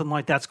wonder if something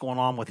like that's going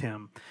on with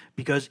him,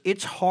 because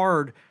it's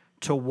hard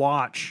to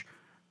watch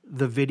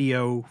the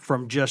video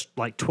from just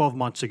like 12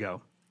 months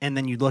ago, and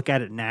then you look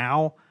at it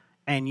now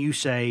and you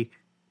say,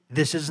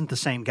 this isn't the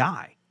same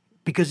guy,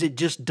 because it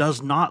just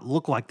does not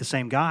look like the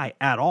same guy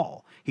at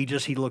all. He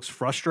looks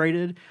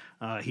frustrated.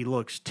 He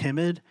looks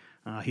timid.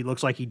 He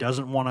looks like he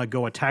doesn't want to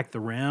go attack the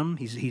rim.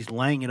 He's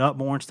laying it up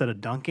more instead of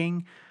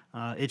dunking.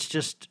 It's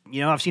just,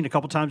 I've seen a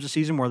couple times this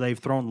season where they've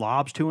thrown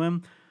lobs to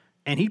him,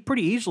 and he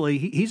pretty easily,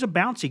 he's a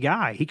bouncy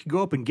guy. He could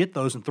go up and get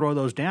those and throw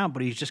those down,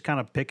 but he's just kind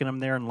of picking them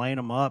there and laying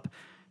them up.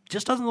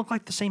 Just doesn't look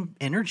like the same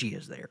energy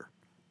is there.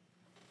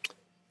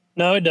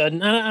 No, it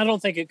doesn't. I don't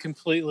think it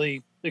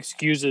completely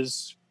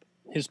excuses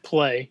his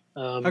play.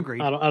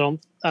 Agreed. I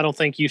don't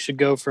think you should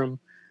go from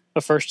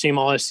a first-team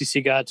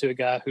All-SEC guy to a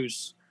guy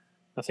who's,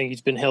 I think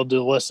he's been held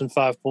to less than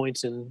 5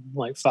 points in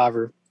like 5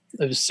 or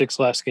of his 6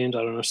 last games.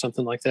 I don't know,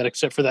 something like that,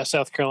 except for that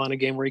South Carolina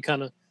game where he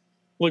kind of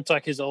looked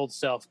like his old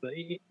self. But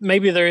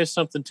maybe there is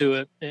something to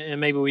it, and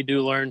maybe we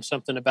do learn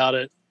something about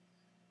it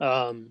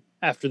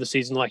after the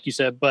season, like you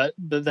said. But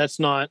that's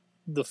not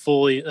the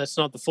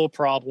full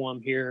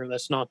problem here.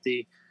 That's not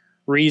the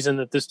reason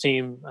that this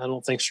team, I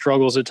don't think,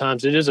 struggles at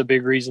times. It is a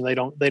big reason they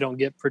don't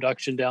get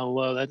production down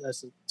low.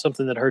 That's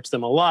something that hurts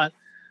them a lot,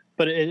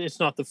 but it's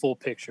not the full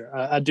picture.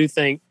 I do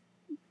think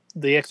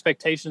the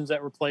expectations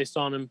that were placed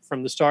on him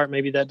from the start,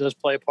 maybe that does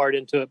play a part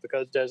into it,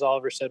 because Des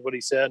Oliver said what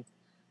he said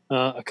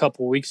a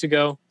couple of weeks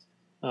ago.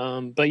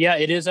 But yeah,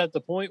 it is at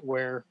the point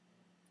where,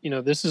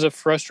 this is a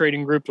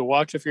frustrating group to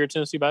watch if you're a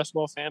Tennessee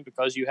basketball fan,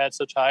 because you had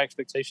such high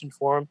expectations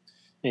for them,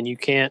 and you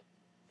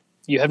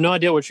have no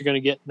idea what you're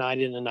going to get night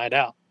in and night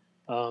out.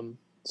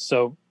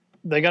 So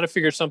they got to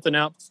figure something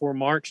out before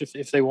March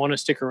if they want to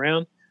stick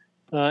around.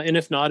 And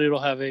if not, it'll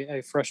have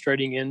a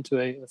frustrating end to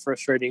a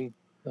frustrating,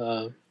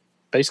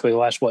 basically the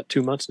last,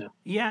 2 months now.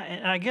 Yeah.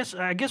 And I guess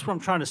what I'm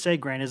trying to say,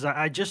 Grant, is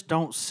I just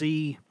don't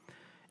see,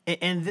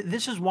 and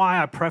this is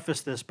why I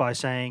preface this by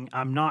saying,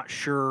 I'm not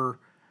sure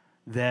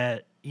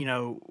that,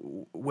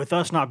 with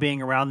us not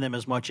being around them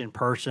as much in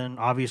person,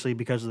 obviously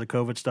because of the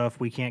COVID stuff,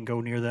 we can't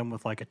go near them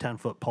with like a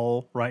 10-foot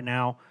pole right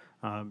now.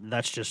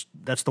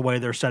 That's the way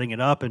they're setting it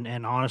up.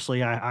 And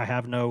honestly, I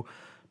have no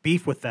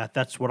beef with that.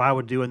 That's what I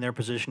would do in their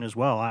position as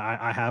well.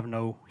 I have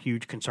no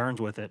huge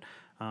concerns with it.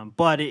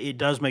 But it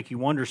does make you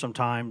wonder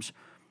sometimes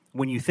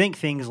when you think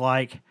things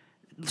like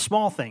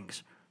small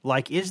things,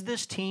 like, is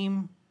this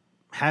team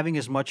having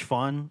as much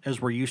fun as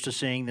we're used to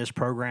seeing this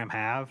program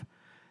have?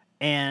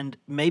 And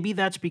maybe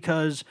that's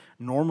because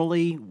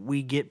normally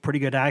we get pretty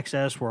good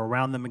access. We're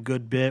around them a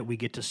good bit. We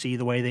get to see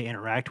the way they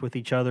interact with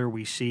each other.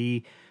 We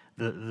see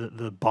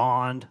the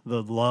bond,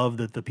 the love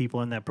that the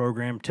people in that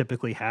program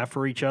typically have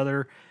for each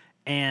other.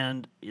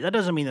 And that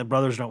doesn't mean that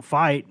brothers don't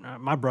fight.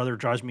 My brother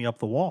drives me up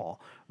the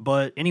wall.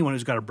 But anyone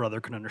who's got a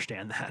brother can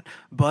understand that.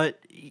 But,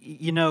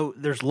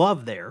 there's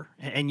love there,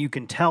 and you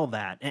can tell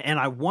that. And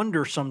I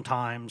wonder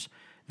sometimes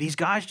these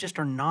guys just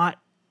are not,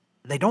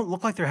 they don't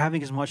look like they're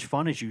having as much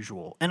fun as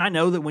usual. And I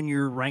know that when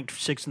you're ranked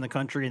 6th in the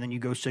country and then you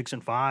go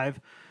 6-5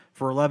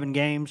 for 11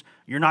 games,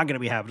 you're not going to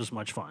be having as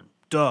much fun.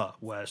 Duh,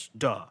 Wes,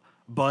 duh.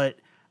 But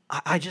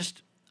I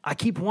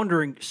keep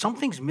wondering,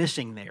 something's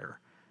missing there.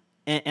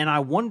 And I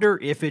wonder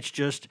if it's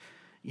just,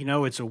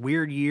 it's a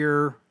weird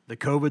year, the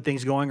COVID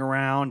thing's going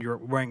around, you're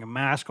wearing a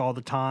mask all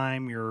the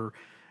time, you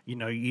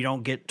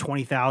don't get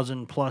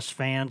 20,000 plus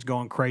fans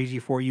going crazy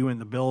for you in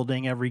the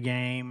building every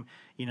game.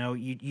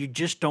 You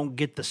just don't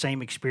get the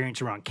same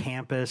experience around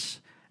campus.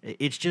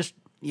 It's just,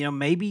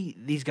 maybe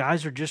these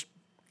guys are just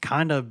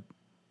kind of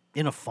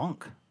in a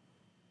funk.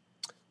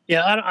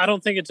 Yeah, I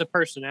don't think it's a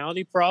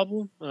personality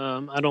problem.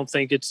 I don't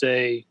think it's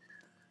a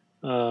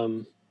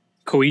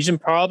cohesion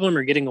problem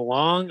or getting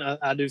along.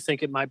 I do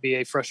think it might be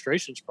a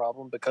frustrations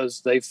problem,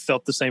 because they've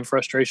felt the same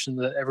frustration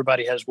that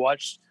everybody has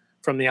watched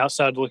from the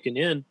outside looking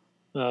in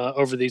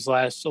over these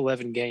last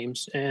 11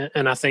 games.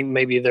 And I think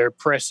maybe they're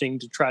pressing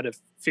to try to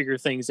figure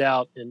things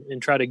out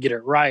and try to get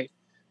it right.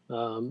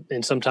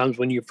 And sometimes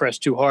when you press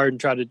too hard and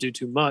try to do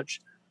too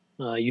much,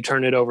 you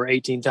turn it over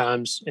 18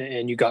 times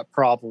and you got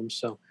problems.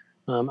 So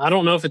I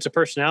don't know if it's a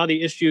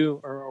personality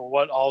issue or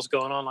what all's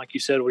going on. Like you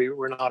said,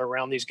 we're not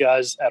around these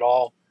guys at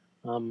all.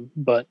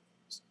 But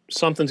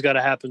something's got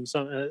to happen.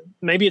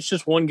 Maybe it's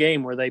just one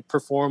game where they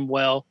perform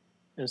well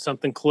and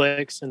something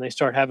clicks and they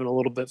start having a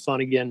little bit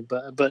fun again.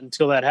 But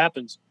until that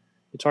happens,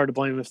 it's hard to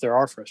blame them if there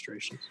are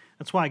frustrations.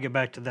 That's why I get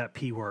back to that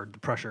P word, the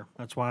pressure.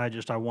 That's why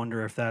I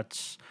wonder if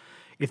that's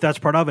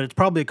part of it. It's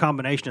probably a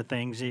combination of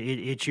things.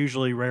 It's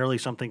usually rarely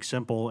something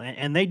simple.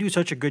 And they do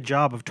such a good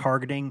job of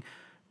targeting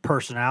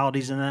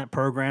personalities in that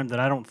program that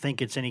I don't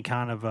think it's any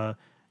kind of a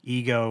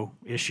ego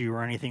issue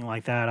or anything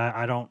like that.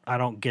 I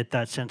don't get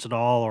that sense at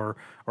all,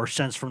 or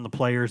sense from the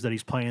players that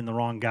he's playing the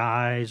wrong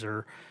guys,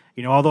 or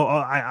although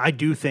I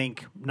do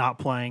think not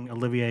playing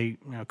Olivier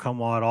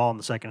Nkamhoua at all in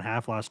the second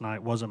half last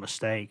night was a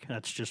mistake.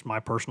 That's just my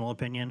personal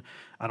opinion.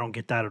 I don't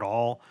get that at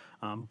all.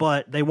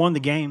 But they won the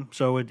game,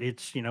 so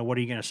it's what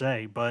are you going to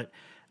say? But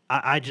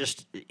I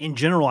just, in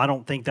general, I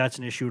don't think that's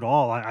an issue at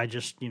all. I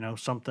just,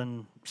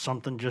 something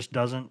just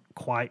doesn't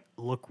quite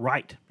look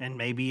right. And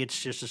maybe it's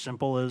just as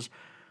simple as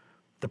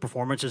the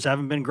performances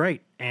haven't been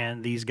great,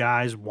 and these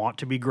guys want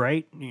to be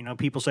great.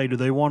 People say, do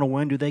they want to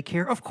win? Do they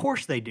care? Of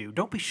course they do.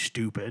 Don't be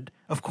stupid.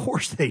 Of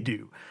course they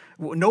do.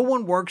 No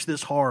one works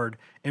this hard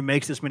and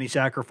makes this many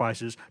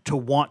sacrifices to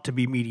want to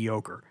be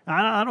mediocre.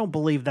 I don't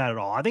believe that at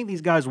all. I think these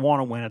guys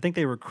want to win. I think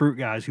they recruit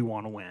guys who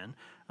want to win.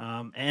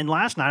 And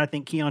last night, I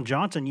think Keon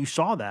Johnson, you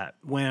saw that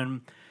when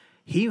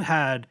he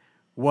had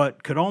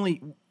what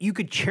you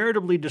could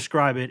charitably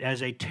describe it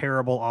as a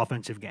terrible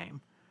offensive game.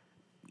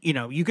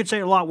 You could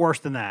say a lot worse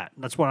than that.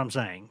 That's what I'm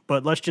saying.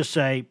 But let's just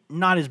say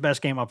not his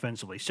best game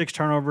offensively. 6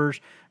 turnovers,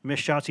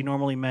 missed shots he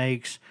normally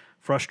makes,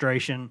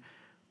 frustration.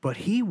 But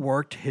he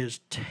worked his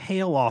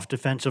tail off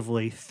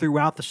defensively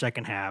throughout the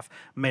second half,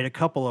 made a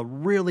couple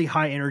of really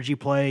high-energy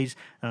plays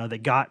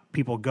that got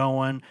people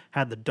going,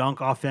 had the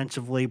dunk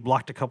offensively,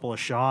 blocked a couple of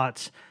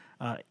shots.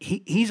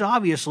 He's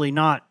obviously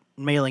not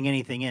mailing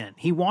anything in.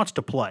 He wants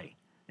to play,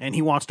 and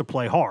he wants to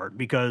play hard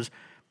because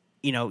 –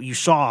 you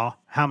saw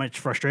how much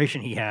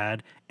frustration he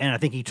had, and I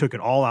think he took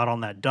it all out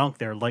on that dunk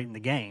there late in the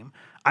game.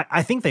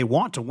 I think they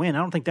want to win. I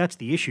don't think that's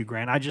the issue,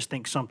 Grant. I just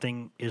think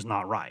something is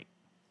not right.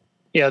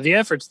 Yeah, the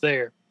effort's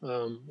there.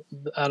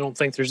 I don't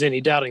think there's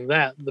any doubting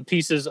that. The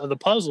pieces of the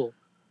puzzle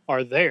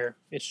are there.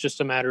 It's just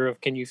a matter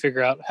of, can you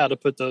figure out how to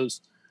put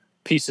those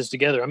pieces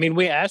together? I mean,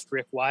 we asked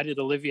Rick, why did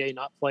Olivier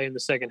not play in the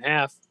second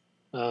half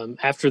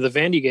after the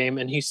Vandy game,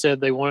 and he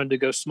said they wanted to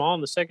go small in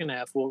the second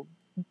half. Well,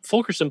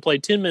 Fulkerson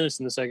played 10 minutes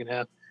in the second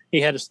half. He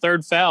had his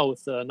third foul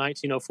with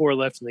 19:04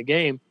 left in the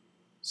game.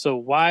 So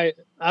why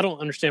 – I don't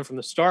understand from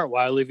the start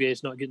why Olivier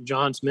is not getting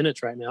John's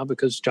minutes right now,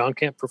 because John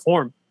can't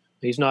perform.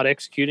 He's not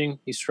executing.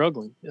 He's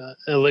struggling.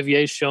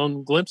 Olivier's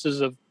shown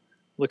glimpses of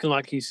looking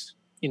like he's,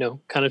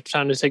 kind of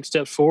trying to take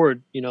steps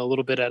forward, a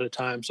little bit at a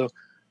time. So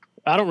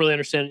I don't really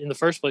understand in the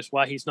first place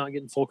why he's not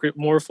getting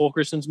more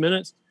Fulkerson's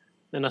minutes.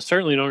 And I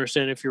certainly don't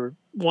understand if you're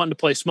wanting to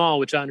play small,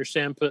 which I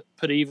understand,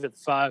 put Eve at the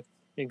 5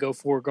 and go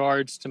 4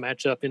 guards to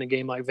match up in a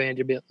game like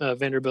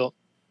Vanderbilt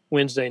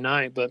Wednesday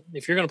night. But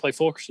if you're going to play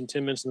Fulkerson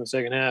 10 minutes in the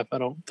second half, I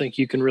don't think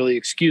you can really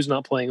excuse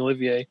not playing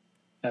Olivier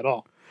at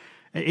all.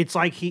 It's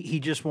like he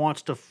just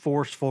wants to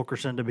force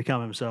Fulkerson to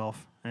become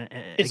himself.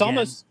 It's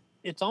almost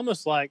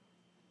like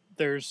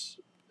there's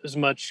as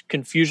much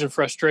confusion,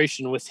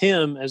 frustration with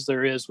him as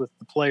there is with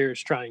the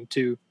players trying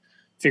to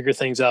figure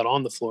things out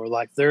on the floor.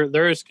 Like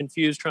they're as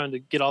confused trying to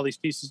get all these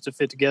pieces to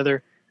fit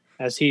together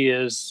as he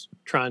is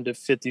trying to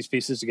fit these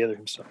pieces together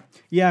himself.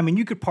 Yeah, I mean,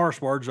 you could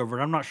parse words over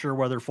it. I'm not sure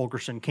whether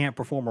Fulkerson can't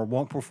perform or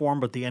won't perform,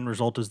 but the end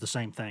result is the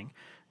same thing.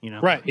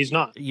 Right? He's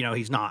not.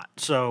 He's not.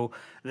 So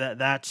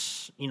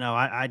that's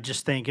I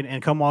just think, and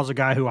Nkamhoua's a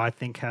guy who I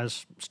think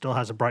still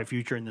has a bright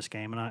future in this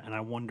game, and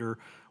I wonder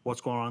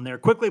what's going on there.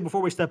 Quickly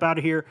before we step out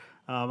of here,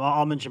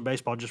 I'll mention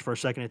baseball just for a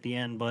second at the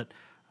end, but.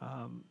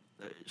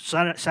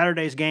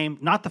 Saturday's game,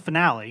 not the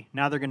finale.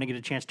 Now they're going to get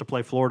a chance to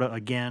play Florida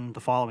again the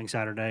following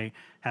Saturday,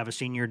 have a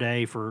senior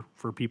day for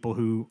people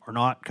who are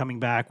not coming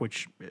back,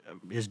 which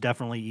is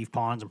definitely Yves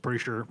Pons. I'm pretty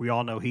sure we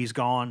all know he's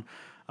gone.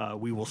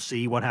 We will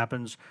see what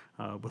happens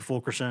with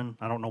Fulkerson.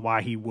 I don't know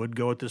why he would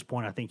go at this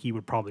point. I think he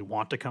would probably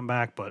want to come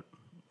back, but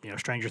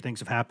stranger things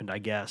have happened, I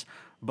guess.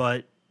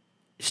 But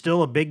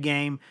still a big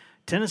game.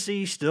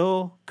 Tennessee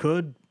still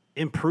could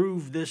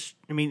improve this.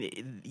 I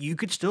mean, you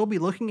could still be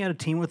looking at a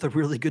team with a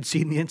really good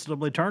seed in the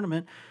NCAA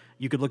tournament.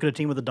 You could look at a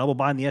team with a double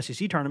bye in the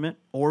SEC tournament,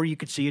 or you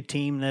could see a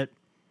team that,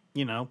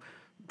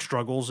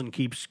 struggles and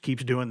keeps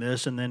doing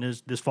this, and then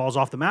this falls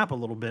off the map a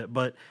little bit.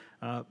 But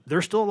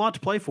there's still a lot to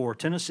play for.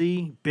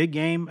 Tennessee, big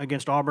game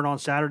against Auburn on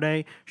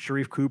Saturday.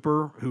 Sharif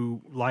Cooper,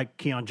 who, like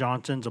Keon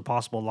Johnson's a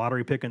possible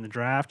lottery pick in the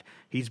draft,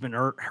 he's been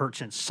hurt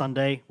since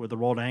Sunday with a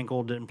rolled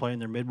ankle, didn't play in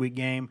their midweek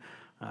game.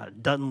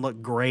 Doesn't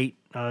look great,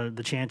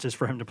 the chances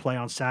for him to play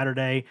on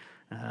Saturday.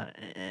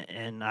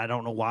 And I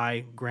don't know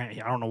why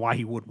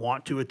he would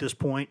want to at this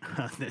point.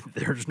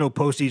 There's no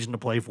postseason to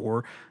play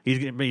for. He's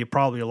going to be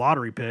probably a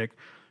lottery pick.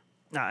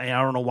 I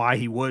don't know why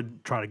he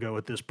would try to go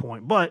at this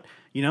point. But,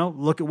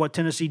 look at what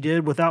Tennessee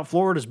did without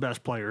Florida's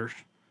best players.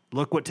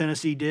 Look what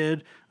Tennessee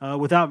did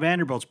without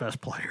Vanderbilt's best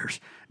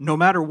players. No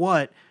matter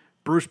what,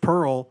 Bruce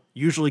Pearl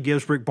usually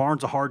gives Rick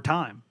Barnes a hard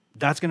time.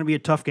 That's going to be a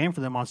tough game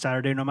for them on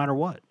Saturday no matter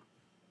what.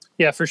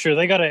 Yeah, for sure.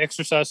 They got to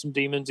exercise some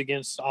demons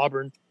against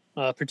Auburn,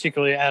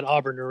 particularly at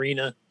Auburn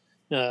Arena.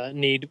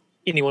 Need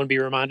anyone be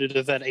reminded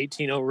of that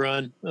 18-0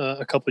 run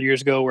a couple of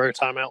years ago where a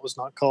timeout was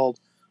not called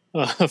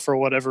for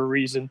whatever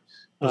reason.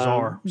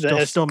 Bizarre.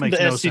 Still makes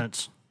no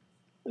sense.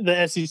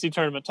 the SEC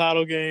tournament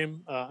title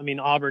game.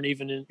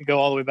 Auburn go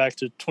all the way back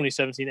to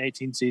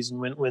 2017-18 season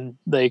when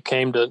they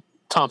came to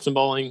Thompson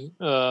Bowling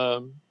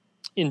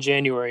in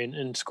January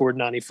and scored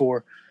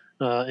 94.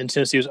 And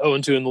Tennessee was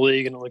 0-2 in the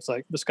league, and it looks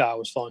like the sky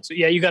was falling. So,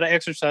 yeah, you got to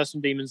exercise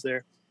some demons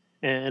there.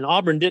 And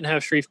Auburn didn't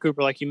have Sharif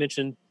Cooper, like you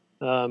mentioned,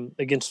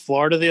 against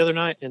Florida the other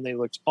night, and they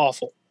looked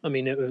awful.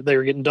 They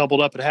were getting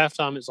doubled up at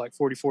halftime. It's like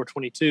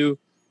 44-22.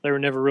 They were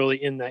never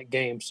really in that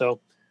game. So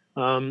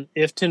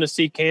if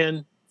Tennessee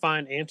can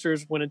find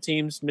answers when a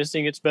team's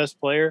missing its best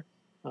player,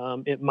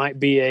 it might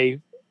be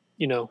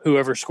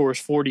whoever scores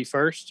 40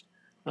 first.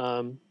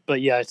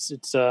 But yeah,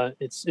 it's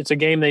a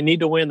game they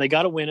need to win. They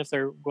got to win if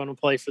they're going to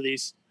play for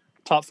these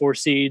top 4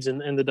 seeds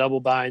and the double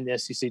bye in the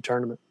SEC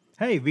tournament.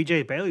 Hey,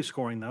 VJ Bailey's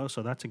scoring though,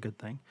 so that's a good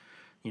thing.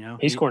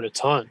 He's scoring a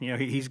ton.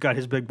 He's got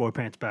his big boy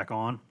pants back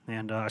on,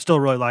 and I still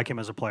really like him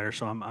as a player.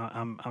 So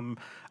I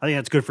think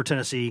that's good for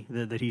Tennessee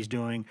that he's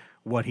doing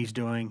what he's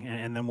doing,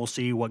 and then we'll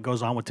see what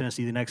goes on with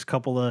Tennessee the next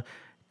couple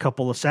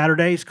of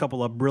Saturdays,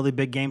 couple of really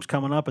big games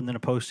coming up, and then a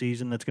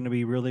postseason that's going to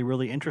be really,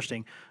 really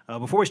interesting.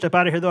 Before we step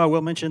out of here, though, I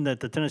will mention that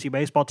the Tennessee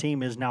baseball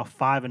team is now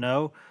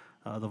 5-0.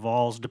 The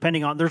Vols,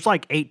 there's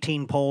like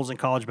 18 polls in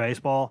college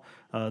baseball.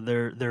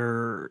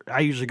 I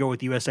usually go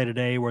with USA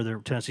Today, where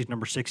Tennessee's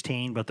number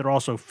 16, but they're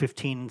also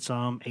 15 in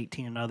some,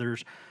 18 in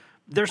others.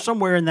 They're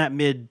somewhere in that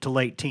mid to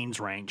late teens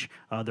range.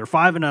 They're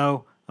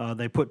 5-0.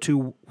 They put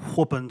 2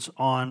 whoopings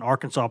on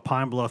Arkansas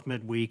Pine Bluff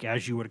midweek,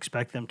 as you would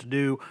expect them to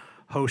do,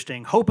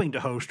 hoping to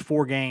host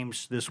 4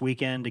 games this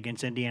weekend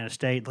against Indiana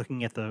State.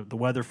 Looking at the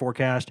weather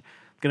forecast,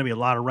 going to be a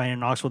lot of rain in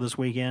Knoxville this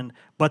weekend,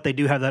 but they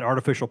do have that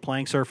artificial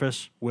playing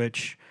surface,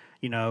 which,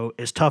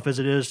 as tough as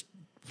it is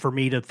for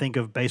me to think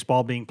of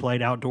baseball being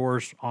played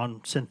outdoors on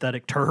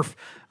synthetic turf,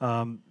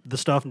 the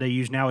stuff they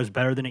use now is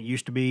better than it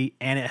used to be,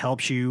 and it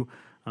helps you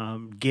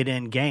get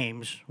in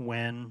games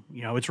when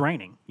it's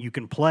raining. You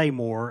can play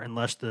more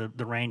unless the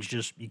range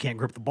you can't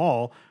grip the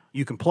ball.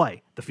 You can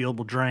play. The field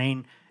will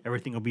drain.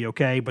 Everything will be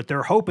okay. But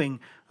they're hoping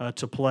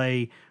to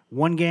play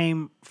one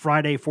game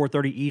Friday,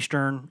 4:30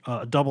 Eastern,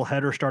 a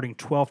doubleheader starting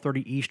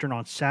 12:30 Eastern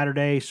on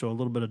Saturday, so a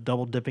little bit of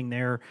double dipping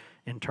there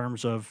in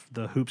terms of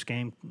the hoops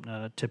game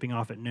tipping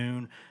off at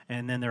noon.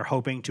 And then they're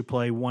hoping to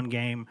play one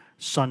game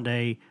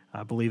Sunday,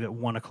 I believe at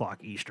 1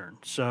 o'clock Eastern.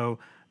 So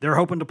they're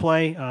hoping to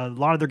play. A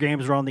lot of their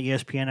games are on the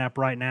ESPN app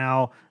right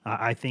now.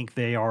 I think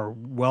they are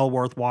well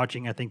worth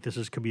watching. I think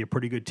could be a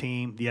pretty good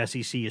team. The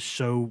SEC is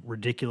so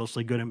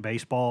ridiculously good in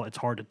baseball, it's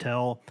hard to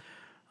tell.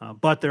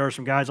 But there are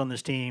some guys on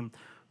this team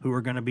who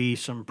are going to be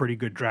some pretty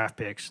good draft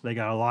picks. They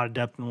got a lot of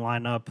depth in the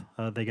lineup.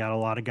 They got a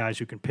lot of guys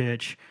who can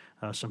pitch,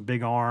 some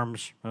big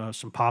arms,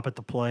 some pop at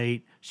the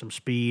plate, some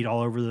speed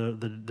all over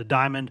the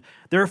diamond.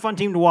 They're a fun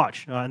team to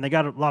watch, and they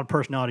got a lot of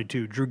personality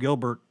too. Drew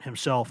Gilbert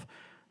himself,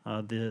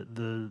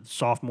 the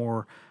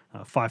sophomore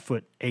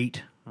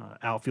 5'8"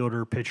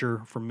 outfielder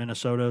pitcher from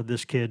Minnesota.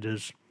 This kid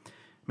is,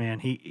 man,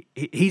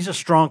 he's a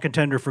strong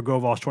contender for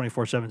GoVols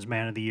 24/7's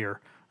Man of the Year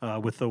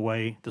with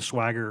the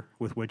swagger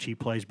with which he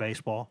plays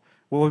baseball.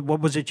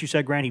 What was it you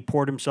said, Grant? He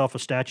poured himself a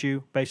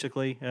statue,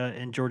 basically,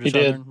 in Georgia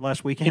Southern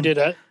last weekend? He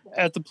did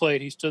at the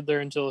plate. He stood there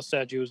until the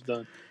statue was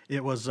done.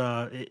 It was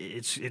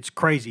it's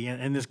crazy.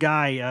 And this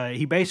guy,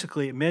 he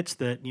basically admits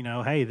that,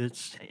 hey,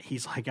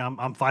 he's like, I'm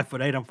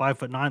 5'8", I'm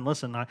 5'9".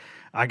 Listen,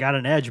 I got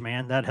an edge,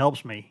 man. That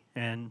helps me.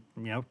 And,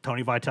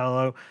 Tony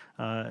Vitello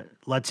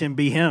lets him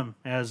be him.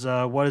 As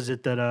what is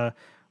it that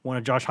one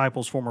of Josh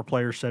Heupel's former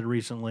players said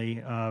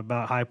recently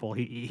about Heupel?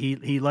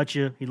 He lets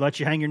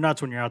you hang your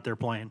nuts when you're out there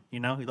playing. He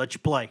lets you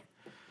play.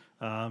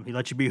 He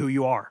lets you be who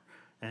you are.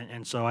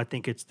 And so I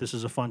think this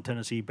is a fun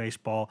Tennessee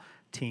baseball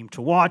team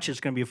to watch. It's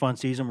going to be a fun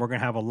season. We're going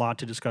to have a lot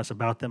to discuss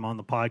about them on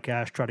the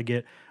podcast. Try to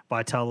get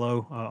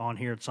Vitello on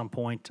here at some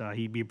point.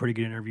 He'd be a pretty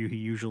good interview. He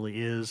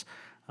usually is.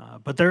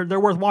 But they're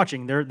worth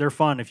watching. They're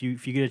fun if you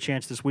get a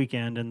chance this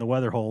weekend and the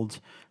weather holds.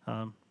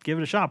 Give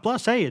it a shot.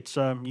 Plus, hey, it's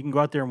you can go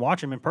out there and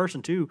watch them in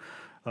person too.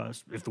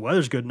 If the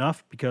weather's good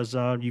enough, because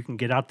you can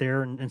get out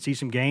there and see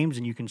some games,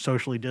 and you can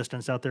socially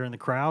distance out there in the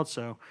crowd.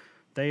 So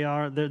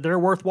they're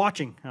worth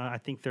watching. I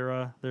think they're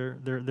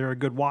a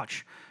good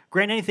watch.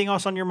 Grant, anything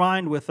else on your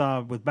mind with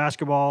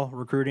basketball,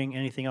 recruiting?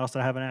 Anything else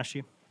that I haven't asked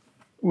you?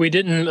 We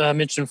didn't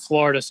mention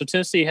Florida. So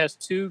Tennessee has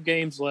 2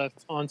 games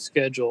left on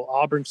schedule.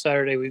 Auburn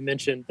Saturday, we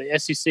mentioned. The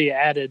SEC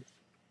added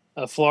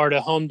a Florida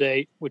home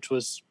date, which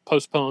was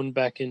postponed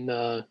back in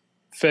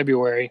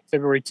February.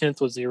 February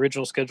 10th was the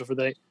original schedule for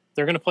the date.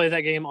 They're going to play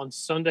that game on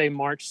Sunday,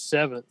 March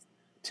 7th.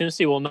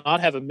 Tennessee will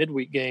not have a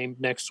midweek game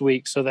next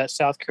week, so that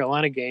South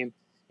Carolina game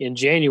in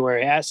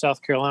January at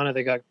South Carolina,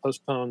 they got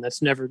postponed.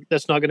 That's not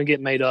going to get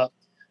made up.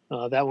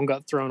 That one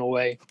got thrown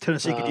away.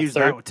 Tennessee could use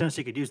that.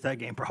 Tennessee could use that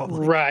game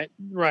probably. Right.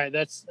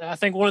 I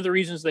think one of the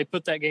reasons they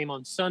put that game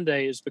on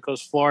Sunday is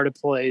because Florida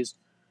plays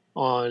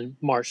on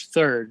March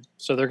 3rd,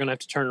 so they're going to have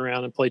to turn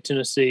around and play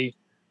Tennessee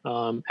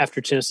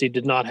after Tennessee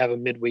did not have a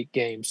midweek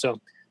game.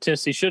 So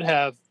Tennessee should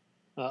have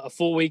a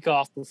full week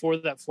off before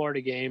that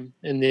Florida game,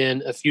 and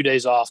then a few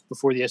days off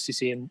before the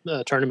SEC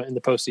tournament and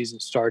the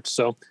postseason starts.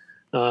 So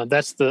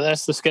that's the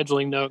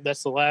scheduling note.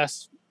 That's the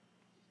last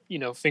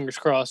fingers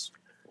crossed,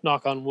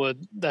 knock on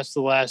wood, that's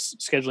the last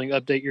scheduling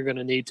update you're going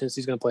to need.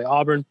 Tennessee's going to play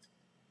Auburn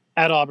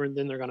at Auburn.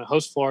 Then they're going to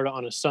host Florida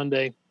on a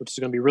Sunday, which is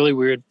going to be really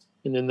weird.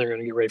 And then they're going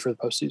to get ready for the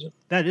postseason.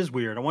 That is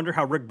weird. I wonder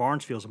how Rick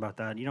Barnes feels about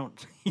that. You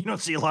don't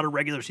see a lot of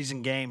regular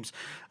season games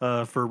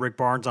for Rick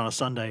Barnes on a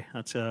Sunday.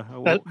 That's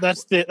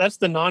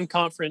the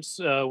non-conference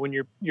when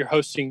you're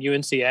hosting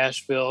UNC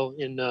Asheville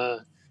in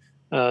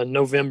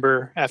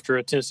November after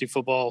a Tennessee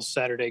football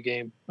Saturday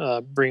game.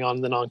 Bring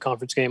on the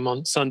non-conference game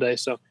on Sunday,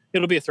 so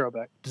it'll be a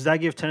throwback. Does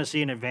that give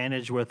Tennessee an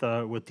advantage with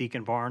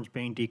Deacon Barnes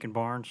being Deacon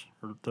Barnes,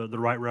 or the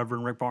Right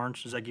Reverend Rick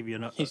Barnes? Does that give you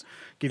enough? He's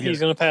going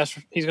to pass.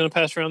 He's going to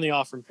pass around the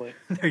offering plate.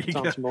 There you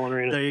Thompson go. Boling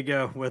Arena. There you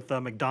go with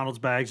McDonald's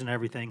bags and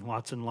everything.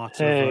 Lots and lots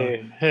of.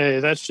 Hey,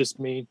 that's just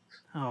mean.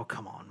 Oh,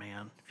 come on,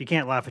 man! If you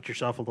can't laugh at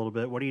yourself a little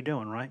bit, what are you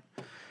doing, right?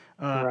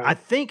 Right. I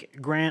think,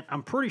 Grant,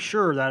 I'm pretty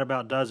sure that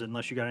about does it,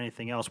 unless you got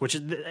anything else, which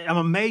is, I'm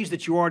amazed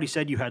that you already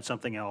said you had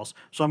something else.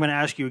 So I'm going to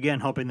ask you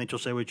again, hoping that you'll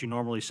say what you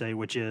normally say,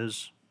 which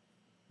is...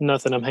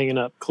 Nothing. I'm hanging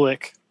up.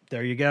 Click.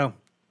 There you go.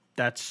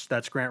 That's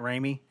Grant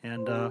Ramey,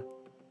 and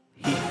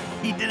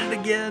he did it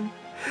again.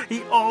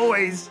 He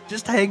always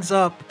just hangs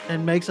up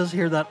and makes us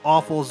hear that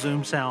awful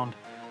Zoom sound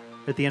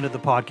at the end of the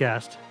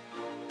podcast.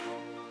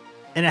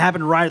 And it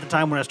happened right at the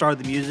time when I started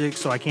the music,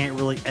 so I can't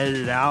really edit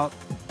it out.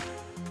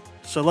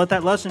 So let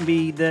that lesson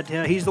be that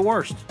he's the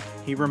worst.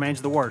 He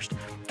remains the worst.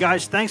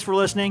 Guys, thanks for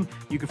listening.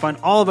 You can find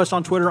all of us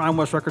on Twitter. I'm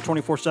Wes Rucker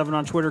 24/7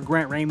 on Twitter.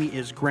 Grant Ramey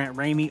is Grant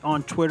Ramey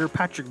on Twitter.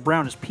 Patrick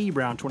Brown is P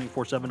Brown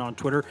 24/7 on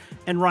Twitter.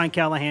 And Ryan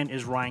Callahan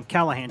is Ryan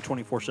Callahan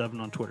 24/7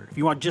 on Twitter. If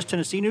you want just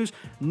Tennessee news,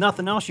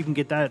 nothing else, you can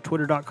get that at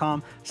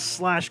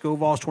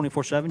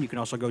twitter.com/GoVols247. You can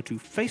also go to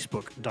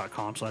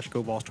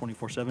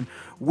facebook.com/GoVols247,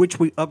 which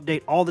we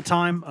update all the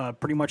time,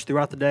 pretty much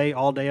throughout the day,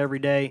 all day, every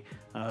day.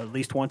 At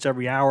least once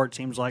every hour. It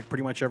seems like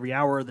pretty much every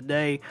hour of the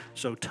day.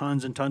 So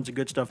tons and tons of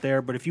good stuff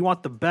there. But if you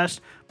want the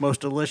best,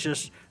 most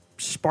delicious,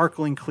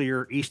 sparkling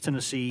clear East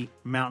Tennessee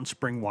mountain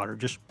spring water,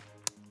 just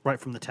right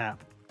from the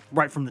tap,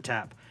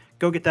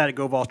 go get that at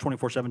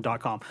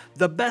GoVols247.com.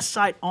 The best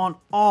site on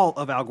all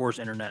of Al Gore's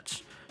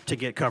internets to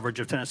get coverage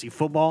of Tennessee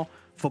football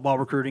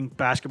recruiting,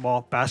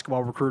 basketball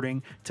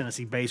recruiting,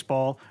 Tennessee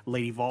baseball,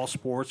 Lady Vols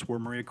sports, where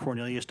Maria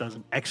Cornelius does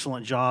an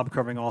excellent job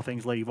covering all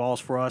things Lady Vols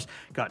for us.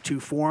 Got 2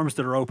 forums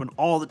that are open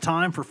all the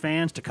time for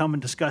fans to come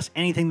and discuss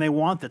anything they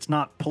want that's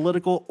not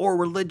political or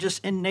religious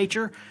in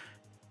nature.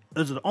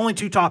 Those are the only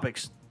 2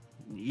 topics.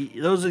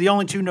 Those are the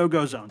only 2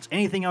 no-go zones.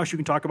 Anything else, you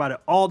can talk about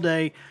it all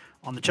day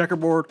on the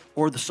checkerboard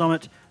or the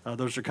summit.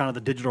 Those are kind of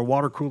the digital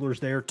water coolers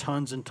there.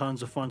 Tons and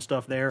tons of fun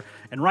stuff there.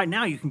 And right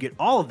now, you can get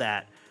all of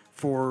that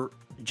for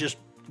just,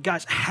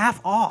 guys,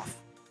 half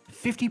off.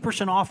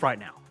 50% off right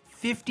now.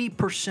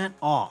 50%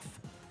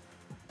 off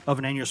of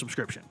an annual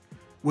subscription,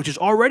 which is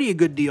already a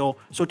good deal.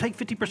 So take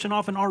 50%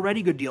 off an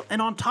already good deal.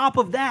 And on top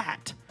of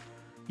that,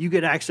 you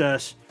get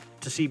access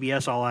to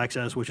CBS All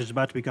Access, which is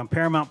about to become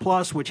Paramount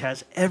Plus, which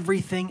has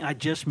everything I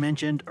just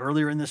mentioned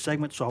earlier in this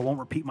segment, so I won't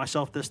repeat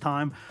myself this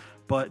time.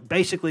 But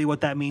basically what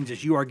that means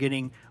is you are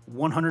getting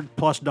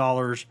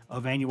 $100+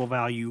 of annual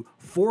value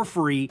for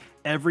free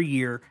every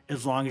year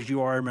as long as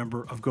you are a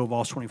member of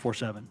GoVols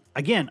 24/7.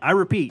 Again, I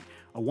repeat,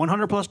 a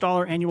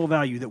 $100+ annual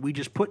value that we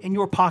just put in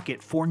your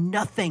pocket for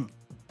nothing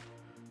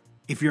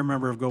if you're a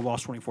member of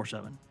GoVols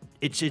 24/7.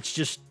 It's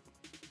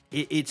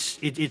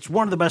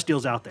one of the best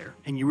deals out there,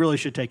 and you really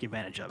should take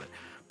advantage of it.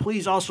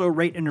 Please also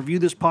rate and review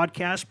this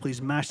podcast.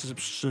 Please mash the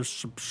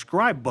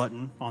subscribe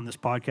button on this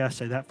podcast.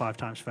 Say that 5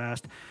 times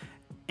fast.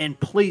 And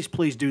please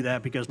do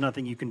that, because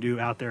nothing you can do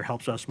out there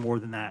helps us more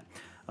than that.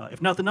 If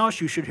nothing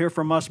else, you should hear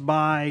from us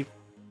by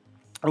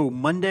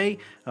Monday,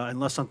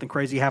 unless something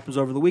crazy happens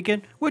over the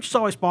weekend, which is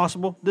always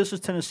possible. This is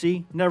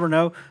Tennessee. Never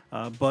know.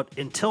 But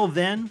until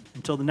then,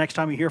 until the next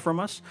time you hear from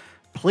us,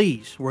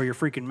 please wear your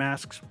freaking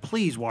masks.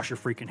 Please wash your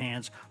freaking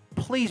hands.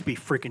 Please be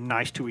freaking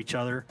nice to each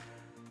other.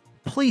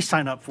 Please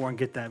sign up for and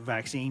get that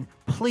vaccine.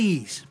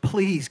 Please,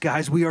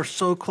 guys, we are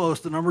so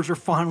close. The numbers are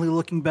finally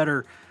looking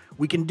better.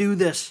 We can do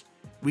this.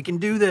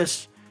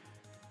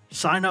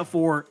 Sign up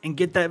for and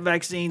get that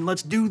vaccine.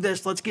 Let's do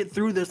this. Let's get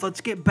through this.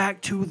 Let's get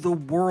back to the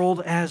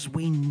world as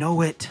we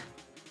know it.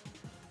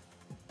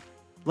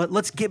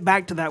 Let's get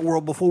back to that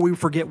world before we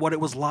forget what it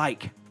was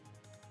like.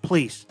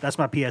 Please, that's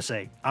my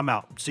PSA. I'm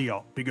out. See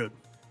y'all. Be good.